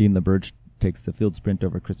Graffath, and then Dean LaBerge takes the field sprint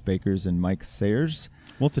over Chris Bakers and Mike Sayers.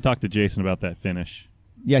 We'll have to talk to Jason about that finish.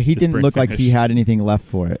 Yeah, he didn't look like he had anything left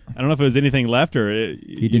for it. I don't know if it was anything left or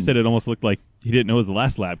you said it almost looked like he didn't know it was the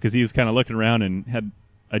last lap because he was kind of looking around and had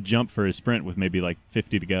a jump for his sprint with maybe like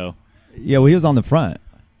 50 to go. Yeah, well, he was on the front.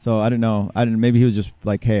 So I don't know. Maybe he was just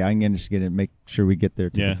like, hey, I'm going to make sure we get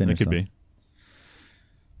there to the finish. Yeah, that could be.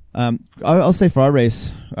 I'll say for our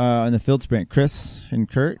race in the field sprint, Chris and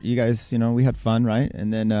Curt, you guys, we had fun, right?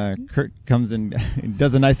 And then Curt comes and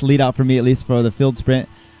does a nice lead out for me, at least for the field sprint.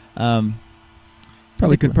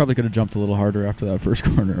 Probably could have jumped a little harder after that first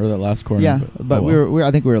corner or that last corner. Yeah, but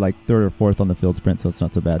I think we were like 3rd or 4th on the field sprint, so it's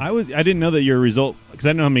not so bad. I didn't know that your result, because I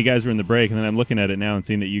didn't know how many guys were in the break, and then I'm looking at it now and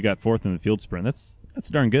seeing that you got 4th in the field sprint. That's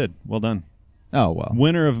darn good. Well done. Oh well.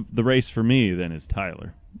 Winner of the race for me then is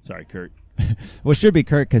Tyler. Sorry, Curt. Well, it should be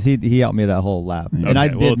Curt because he helped me that whole lap, and I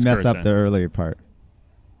did mess up the earlier part.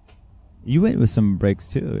 You went with some breaks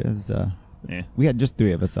too. It was we had just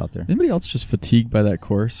 3 of us out there. Anybody else just fatigued by that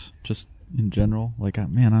course, just in general? Like,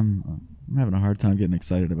 man, I'm having a hard time getting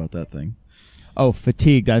excited about that thing. Oh,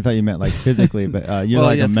 fatigued. I thought you meant like physically, but you're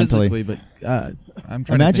mentally. Physically, but I'm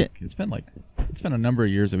trying to think. It's been a number of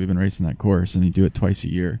years that we've been racing that course, and you do it twice a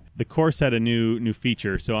year. The course had a new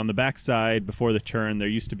feature. So on the backside before the turn, there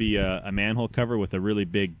used to be a manhole cover with a really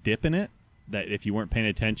big dip in it that if you weren't paying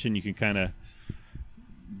attention, you can kind of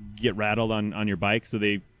get rattled on your bike. So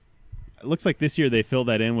it looks like this year they filled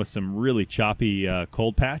that in with some really choppy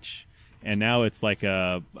cold patch, and now it's like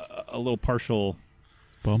a little partial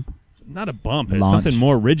bump. Not a bump. It's something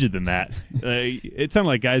more rigid than that. It sounded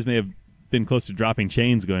like guys may have been close to dropping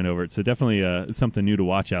chains going over it. So definitely something new to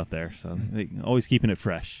watch out there. So always keeping it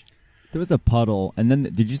fresh. There was a puddle, and then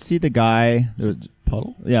did you see the guy?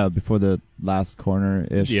 Puddle? Yeah, before the last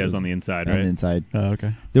corner-ish. Yeah, it was on the inside, right? On the inside. Oh,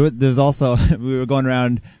 okay. There's also, we were going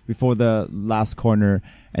around before the last corner,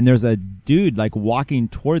 and there's a dude like walking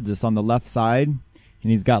towards us on the left side, and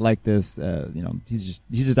he's got like this, he's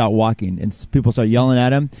just out walking, and people start yelling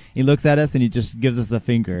at him. He looks at us, and he just gives us the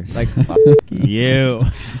finger, like, fuck you.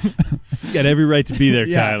 You got every right to be there,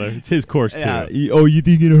 Tyler. It's his course, too. Yeah. You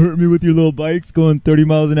think you're going to hurt me with your little bikes going 30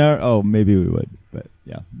 miles an hour? Oh, maybe we would, but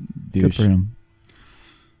yeah. Douche. Good for him.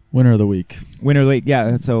 Winner of the week. Winner of the week,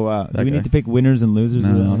 yeah. So do we need to pick winners and losers?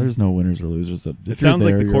 No, there's no winners or losers. It sounds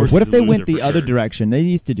like the course. What if they went the other direction? They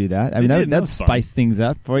used to do that. I mean, that'd spice things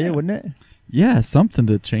up for you, wouldn't it? Yeah, something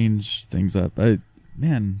to change things up. How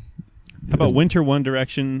about winter one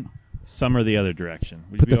direction, summer the other direction?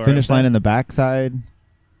 Put the finish line in the backside.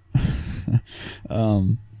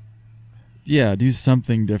 Yeah, do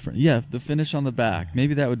something different. Yeah, the finish on the back.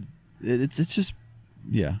 Maybe that would. It's just.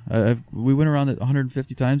 Yeah, we went around it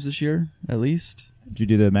 150 times this year, at least. Did you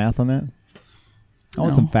do the math on that? I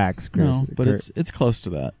want some facts, Chris. No, but it's close to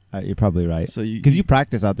that. You're probably right. So because you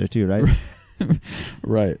practice out there too, right?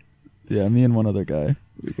 Right. Yeah, me and one other guy.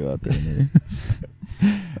 We go out there.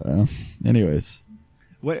 Anyways,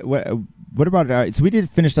 what about? So we did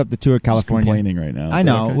finish up the Tour of California. Just complaining right now. I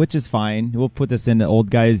know, okay? Which is fine. We'll put this in the old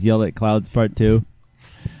guys yell at clouds part 2.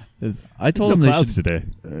 I told them they should today.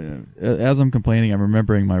 As I'm complaining, I'm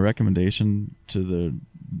remembering my recommendation to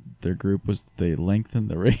their group was that they lengthen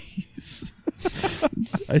the race.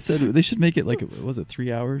 I said they should make it like, was it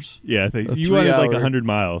 3 hours? Yeah, I think you wanted like 100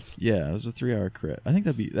 miles. Yeah, it was a 3-hour crit. I think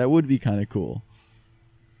that would be kind of cool.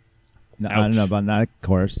 No, I don't know about that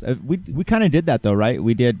course. We kind of did that though, right?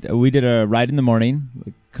 We did a ride in the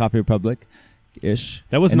morning, Coffee Republic. Ish.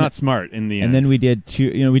 That was not smart in the end. And then we did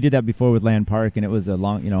we did that before with Land Park, and it was a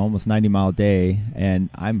long, almost 90-mile day, and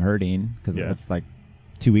I'm hurting because that's like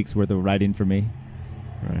 2 weeks worth of riding for me.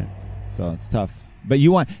 Right. So it's tough. But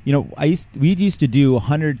we used to do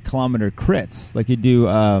 100-kilometer crits, like you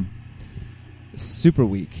do Super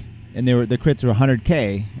Week, and the crits were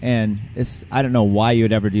 100K, and I don't know why you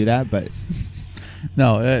would ever do that, but.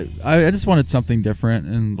 No, I just wanted something different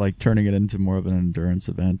and like turning it into more of an endurance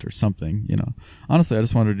event or something, Honestly, I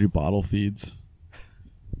just wanted to do bottle feeds.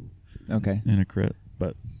 Okay. In a crit,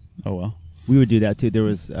 but oh well. We would do that too. There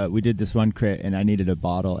was we did this one crit and I needed a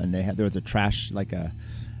bottle, and there was a trash, like a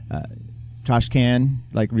trash can,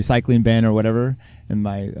 like recycling bin or whatever, and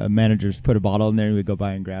my managers put a bottle in there and we'd go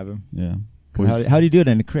by and grab them. Yeah. How do you do it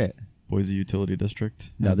in a crit? Boise Utility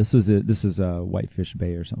District. No, this is Whitefish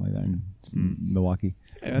Bay or something like that in Milwaukee.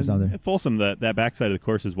 At Folsom, that backside of the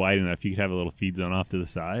course is wide enough. You could have a little feed zone off to the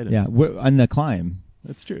side. Yeah, on the climb.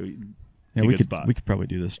 That's true. Yeah, we could probably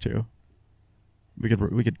do this too. We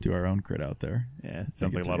could do our own crit out there. Yeah, it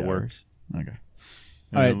sounds like a lot of work. Okay.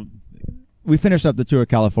 All right. We finished up the Tour of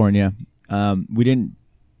California. We didn't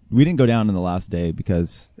go down on the last day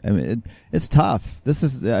because it's tough. This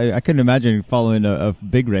is I couldn't imagine following a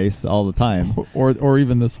big race all the time, or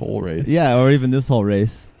even this whole race. Yeah, or even this whole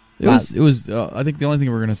race. It was. I think the only thing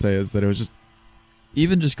we're gonna say is that it was just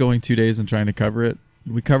even just going 2 days and trying to cover it.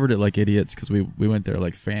 We covered it like idiots because we went there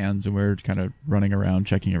like fans and we were kind of running around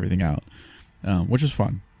checking everything out, which was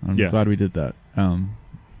fun. I'm glad we did that.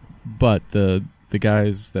 But the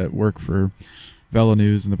guys that work for Velo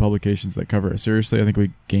News and the publications that cover it seriously, I think we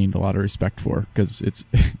gained a lot of respect for, because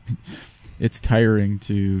it's tiring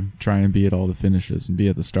to try and be at all the finishes and be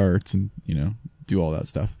at the starts and do all that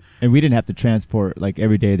stuff. And we didn't have to transport like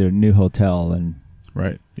every day their new hotel and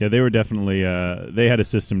right. Yeah, they were definitely they had a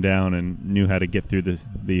system down and knew how to get through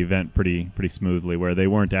the event pretty smoothly, where they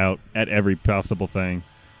weren't out at every possible thing.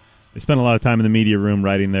 They spent a lot of time in the media room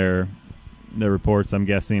writing their reports, I'm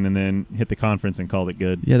guessing, and then hit the conference and called it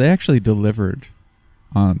good. Yeah, they actually delivered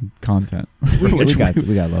on content. we got a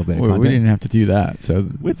little bit of content. We didn't have to do that. So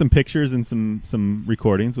we had some pictures and some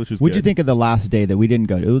recordings, which was good. What'd you think of the last day that we didn't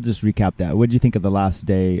go to? We'll just recap that. What did you think of the last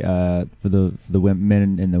day for the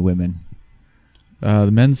men and the women?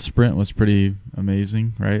 The men's sprint was pretty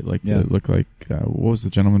amazing, right? Like it looked like what was the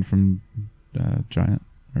gentleman from Giant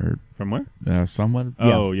or from where? Someone.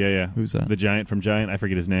 Oh yeah. Who's that? The Giant from Giant. I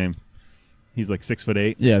forget his name. He's like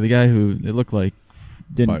 6'8". Yeah, the guy who it looked like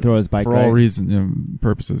didn't throw his bike for all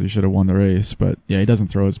purposes. He should have won the race, but yeah, he doesn't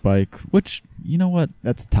throw his bike. Which, you know what?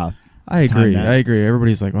 That's tough. I agree.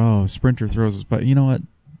 Everybody's like, "Oh, sprinter throws his bike." You know what?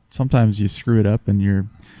 Sometimes you screw it up, and you're.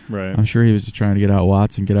 Right. I'm sure he was just trying to get out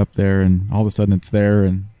watts and get up there, and all of a sudden it's there.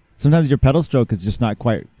 And sometimes your pedal stroke is just not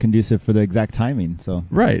quite conducive for the exact timing. So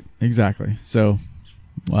right, exactly. So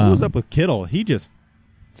what was up with Kittle? He just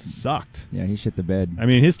sucked. Yeah, he shit the bed. I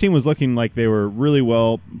mean, his team was looking like they were really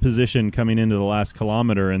well positioned coming into the last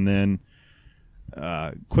kilometer, and then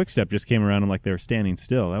Quick-Step just came around and like they were standing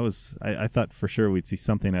still. That was I thought for sure we'd see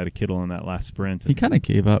something out of Kittle in that last sprint. He kind of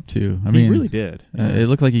gave up too. He really did. It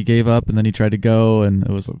looked like he gave up, and then he tried to go, and it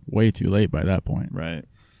was way too late by that point. Right.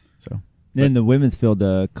 So then the women's field,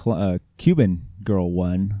 the Cuban girl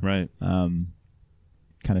won. Right.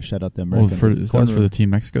 Kind of shut out the Americans. That was for the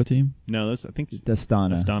Team Mexico team? No, I think the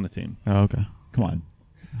Astana team. Oh, okay. Come on.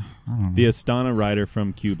 I don't know. The Astana rider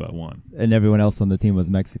from Cuba won. And everyone else on the team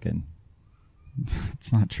was Mexican.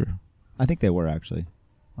 It's not true. I think they were actually.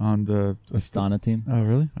 On the Astana team? Oh,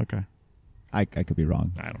 really? Okay. I could be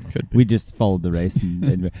wrong. I don't know. Could be. We just followed the race.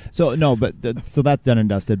 So that's done and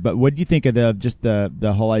dusted. But what do you think of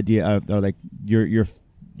the whole idea of, or like your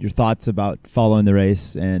thoughts about following the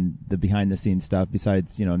race and the behind the scenes stuff,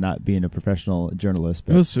 besides not being a professional journalist?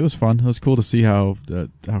 But it was fun. It was cool to see how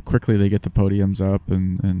quickly they get the podiums up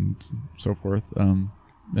and so forth,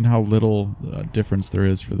 and how little difference there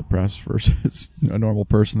is for the press versus a normal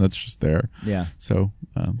person that's just there. Yeah. So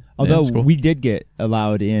although cool. we did get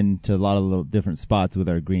allowed into a lot of little different spots with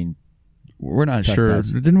our green. We're not sure. Pass.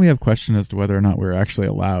 Didn't we have question as to whether or not we were actually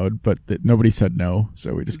allowed? But nobody said no,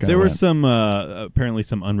 so we just kind of. There were some apparently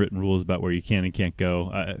some unwritten rules about where you can and can't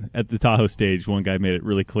go. At the Tahoe stage, one guy made it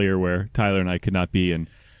really clear where Tyler and I could not be, and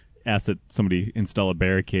asked that somebody install a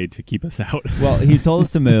barricade to keep us out. Well, he told us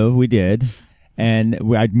to move. We did.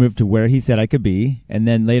 And I'd moved to where he said I could be. And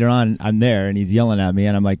then later on, I'm there, and he's yelling at me,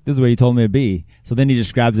 and I'm like, this is where he told me to be. So then he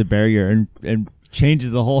just grabs a barrier and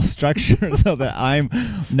changes the whole structure so that I'm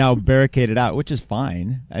now barricaded out, which is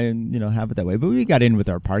fine. And, have it that way. But we got in with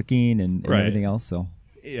our parking and everything else, so.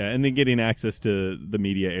 Yeah, and then getting access to the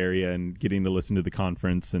media area and getting to listen to the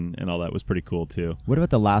conference and all that was pretty cool, too. What about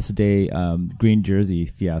the last day green jersey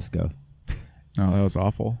fiasco? Oh, that was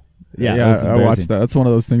awful. Yeah, I watched that. That's one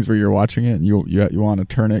of those things where you're watching it and you want to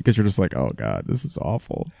turn it because you're just like, oh god, this is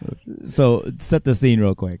awful. So set the scene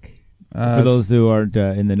real quick for those who aren't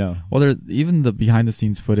in the know. Well, even the behind the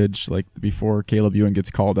scenes footage, like before Caleb Ewan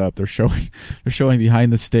gets called up, they're showing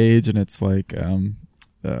behind the stage, and it's like,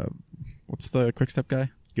 what's the quick step guy?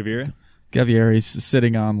 Gavieri's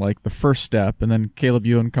sitting on like the first step, and then Caleb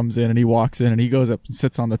Ewan comes in and he walks in and he goes up and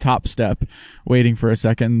sits on the top step waiting for a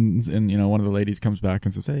second, and one of the ladies comes back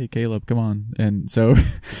and says, hey Caleb, come on. And so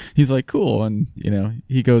he's like, cool, and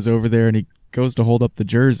he goes over there and he goes to hold up the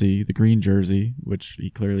jersey, the green jersey, which he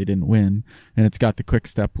clearly didn't win, and it's got the Quick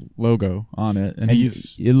Step logo on it, and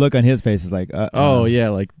he's you look on his face is like, oh yeah,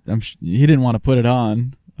 like he didn't want to put it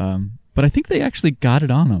on, but I think they actually got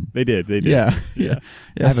it on him. They did. Yeah.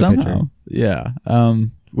 Somehow, yeah.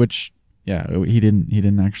 Which. Yeah, he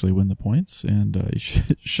didn't actually win the points, and he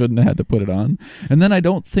shouldn't have had to put it on. And then I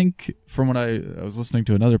don't think, from what I was listening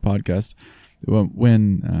to another podcast,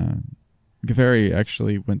 when Gaviria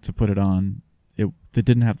actually went to put it on, it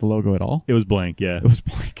didn't have the logo at all. It was blank, yeah. It was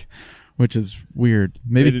blank, which is weird.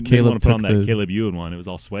 Maybe they Caleb want to put on took that Caleb Ewan one. It was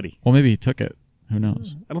all sweaty. Well, maybe he took it. Who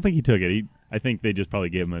knows? I don't think he took it. I think they just probably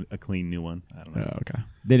gave him a clean new one. I don't know. Oh, okay.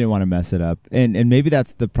 They didn't want to mess it up, and maybe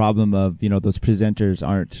that's the problem of those presenters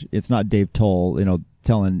aren't. It's not Dave Toll,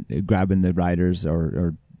 grabbing the riders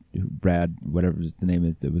or Brad, whatever the name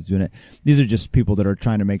is that was doing it. These are just people that are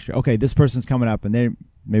trying to make sure. Okay, this person's coming up, and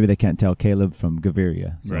maybe they can't tell Caleb from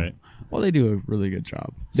Gaviria. So. Right. Well, they do a really good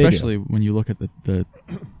job, especially when you look at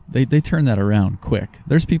they turn that around quick.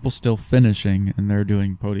 There's people still finishing, and they're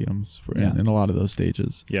doing podiums in a lot of those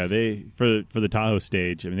stages. Yeah, for the Tahoe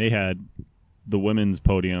stage, I mean, they had the women's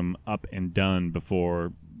podium up and done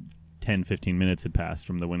before 10, 15 minutes had passed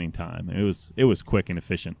from the winning time. It was quick and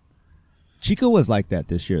efficient. Chico was like that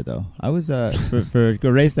this year, though. I was for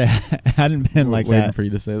a race that hadn't been like waiting that. For you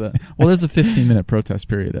to say that. Well, there's a 15-minute protest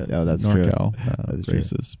period at that's NorCal true.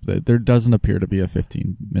 races. There doesn't appear to be a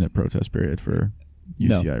 15-minute protest period for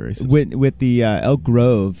UCI races. With the Elk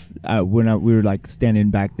Grove, when we were like standing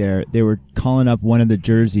back there, they were calling up one of the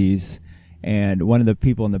jerseys. And one of the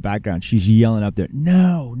people in the background, she's yelling up there,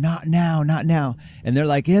 "No, not now, not now!" And they're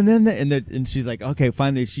like, and she's like, "Okay,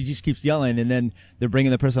 finally." She just keeps yelling, and then they're bringing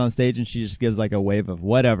the person on stage, and she just gives like a wave of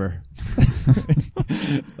whatever.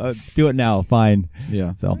 Do it now, fine.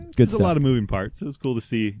 Yeah. So good There's stuff. a lot of moving parts. It was cool to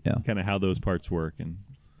see Yeah. kind of how those parts work and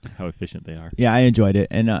how efficient they are. Yeah, I enjoyed it,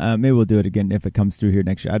 and maybe we'll do it again if it comes through here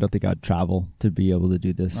next year. I don't think I'd travel to be able to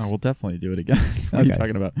do this. Oh, we'll definitely do it again. What are you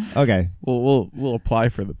talking about? Okay. We'll apply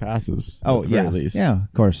for the passes. Oh, at the yeah. very least. Yeah,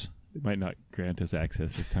 of course. They might not grant us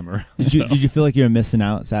access this time around. Did you feel like you were missing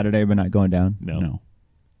out Saturday by not going down? No.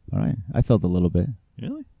 All right. I felt a little bit.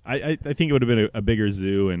 Really? I think it would have been a bigger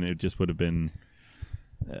zoo, and it just would have been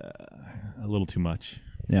a little too much.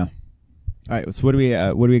 Yeah. All right. So what do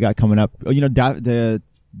we got coming up? Oh, the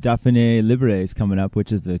Dauphiné Libre is coming up, which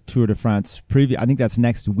is the Tour de France preview. I think that's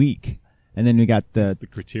next week. And then we got the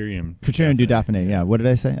Criterium. Criterium du Dauphiné. Yeah. What did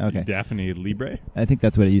I say? Okay. Dauphiné Libre? I think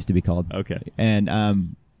that's what it used to be called. Okay.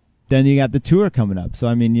 And then you got the Tour coming up. So,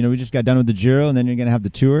 I mean, we just got done with the Giro, and then you're going to have the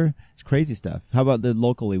Tour. It's crazy stuff. How about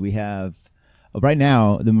locally? We have, right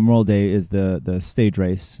now, the Memorial Day is the stage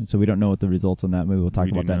race. So we don't know what the results on that. Maybe we'll talk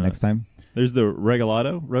about that next time. There's the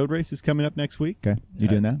Regalado road race is coming up next week. Okay. You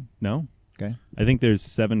doing that? No. Okay. I think there's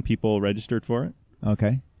 7 people registered for it.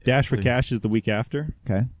 Okay. Dash for Cash is the week after.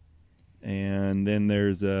 Okay. And then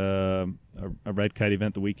there's a Red Kite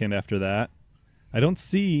event the weekend after that. I don't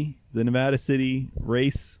see the Nevada City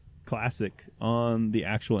Race Classic on the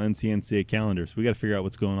actual NCNCA calendar, so we got to figure out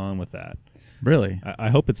what's going on with that. Really? I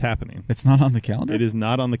hope it's happening. It's not on the calendar? It is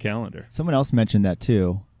not on the calendar. Someone else mentioned that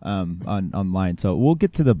too online. So we'll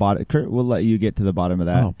get to the bottom. Kurt, we'll let you get to the bottom of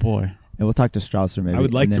that. Oh, boy. And we'll talk to Strausser maybe. I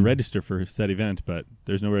would like to register for said event, but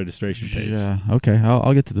there's no registration page. Yeah, okay.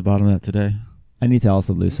 I'll get to the bottom of that today. I need to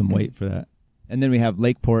also lose some weight for that. And then we have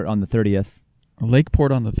Lakeport on the 30th.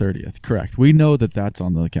 Lakeport on the 30th, correct. We know that that's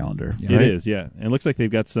on the calendar. Yeah. It is, yeah. And it looks like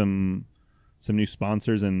they've got some new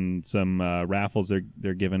sponsors and some raffles.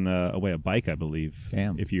 They're giving away a bike, I believe.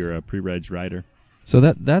 Damn. If you're a pre-reg rider. So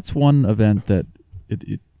that's one event that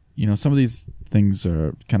it some of these things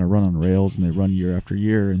are kind of run on rails, and they run year after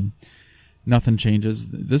year, and nothing changes.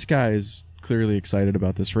 This guy is clearly excited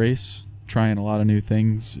about this race, trying a lot of new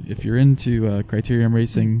things. If you're into criterium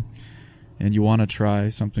racing and you want to try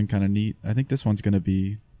something kind of neat, I think this one's going to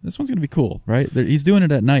be cool, right? He's doing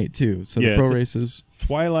it at night too, so Yeah, the pro races.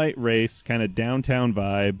 Twilight race, kind of downtown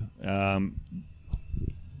vibe.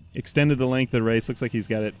 Extended the length of the race. Looks like he's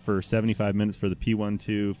got it for 75 minutes for the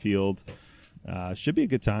P1-2 field. Should be a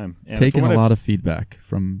good time. And Taking a lot of feedback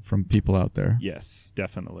from people out there. Yes,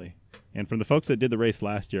 definitely. And from the folks that did the race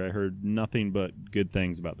last year, I heard nothing but good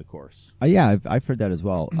things about the course. Yeah, I've heard that as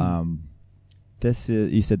well. This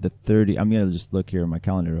is, you said the 30. I'm going to just look here on my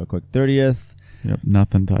calendar real quick. 30th. Yep,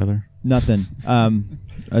 nothing, Tyler. Nothing.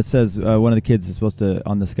 It says one of the kids is supposed to,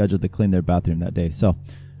 on the schedule, to clean their bathroom that day. So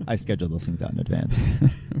I schedule those things out in advance.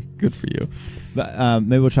 Good for you. But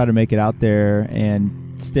maybe we'll try to make it out there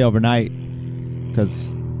and stay overnight.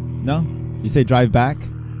 Because, no? You say drive back?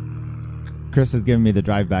 Chris is giving me the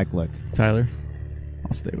drive back look. Tyler,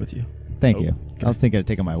 I'll stay with you. Thank you. I was thinking of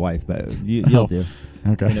taking my wife, but you'll do.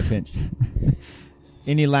 Okay. In a pinch.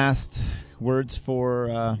 Any last words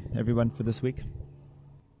for everyone for this week?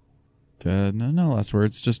 No last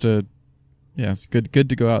words. Just it's good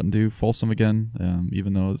to go out and do Folsom again.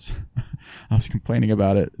 Even though I was complaining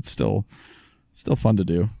about it, it's still fun to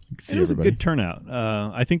do. It was a good turnout.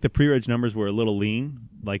 I think the pre-reg numbers were a little lean,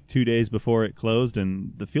 like 2 days before it closed,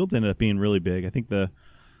 and the fields ended up being really big. I think the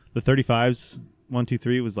 35s 1, 2,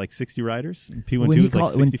 3 was like 60 riders, and P12 was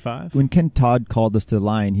like 65. When Ken Todd called us to the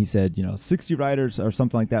line, he said, 60 riders or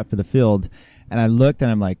something like that for the field. And I looked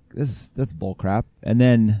and I'm like, that's bull crap. And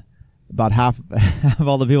then about half of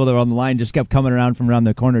all the people that were on the line just kept coming around from around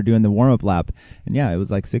the corner doing the warm-up lap. And yeah, it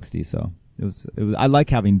was like 60. So it was. I like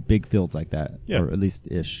having big fields like that, or at least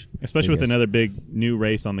ish. Especially with another big new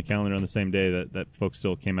race on the calendar on the same day that folks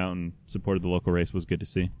still came out and supported the local race was good to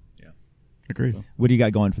see. Agreed. So, what do you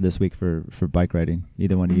got going for this week for bike riding?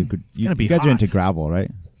 Either one of you could. You guys hot. are into gravel,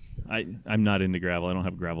 right? I'm not into gravel. I don't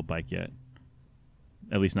have a gravel bike yet.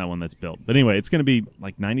 At least not one that's built. But anyway, it's going to be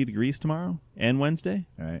like 90 degrees tomorrow and Wednesday.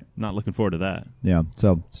 All right. Not looking forward to that. Yeah.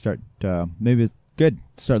 So start. Maybe it's good.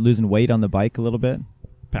 Start losing weight on the bike a little bit.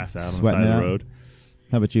 Pass out on the side of the road.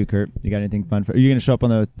 How about you, Kurt? You got anything fun for? Are you going to show up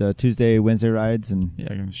on the Tuesday, Wednesday rides? And I'm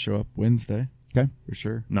going to show up Wednesday. Okay. For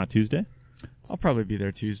sure. Not Tuesday? I'll probably be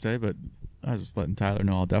there Tuesday, but I was just letting Tyler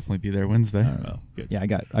know I'll definitely be there Wednesday. Good. Yeah,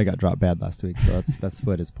 I got dropped bad last week, so that's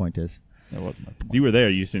what his point is. That wasn't my point. You were there.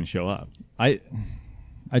 You just didn't show up. I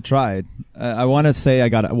tried. I want to say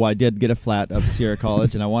I did get a flat up Sierra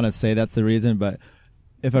College, and I want to say that's the reason. But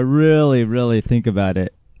if I really, really think about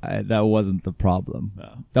it, that wasn't the problem.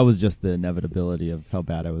 No. That was just the inevitability of how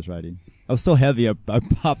bad I was riding. I was so heavy, I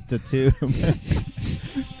popped a tube.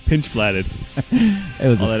 Pinch flatted. It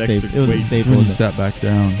was a staple. It was a That's staple. when you sat back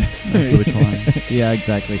down after the climb. Yeah,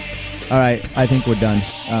 exactly. All right, I think we're done.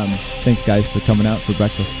 Thanks, guys, for coming out for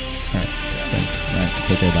breakfast. All right. Thanks. All right,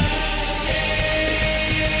 take care. Bye.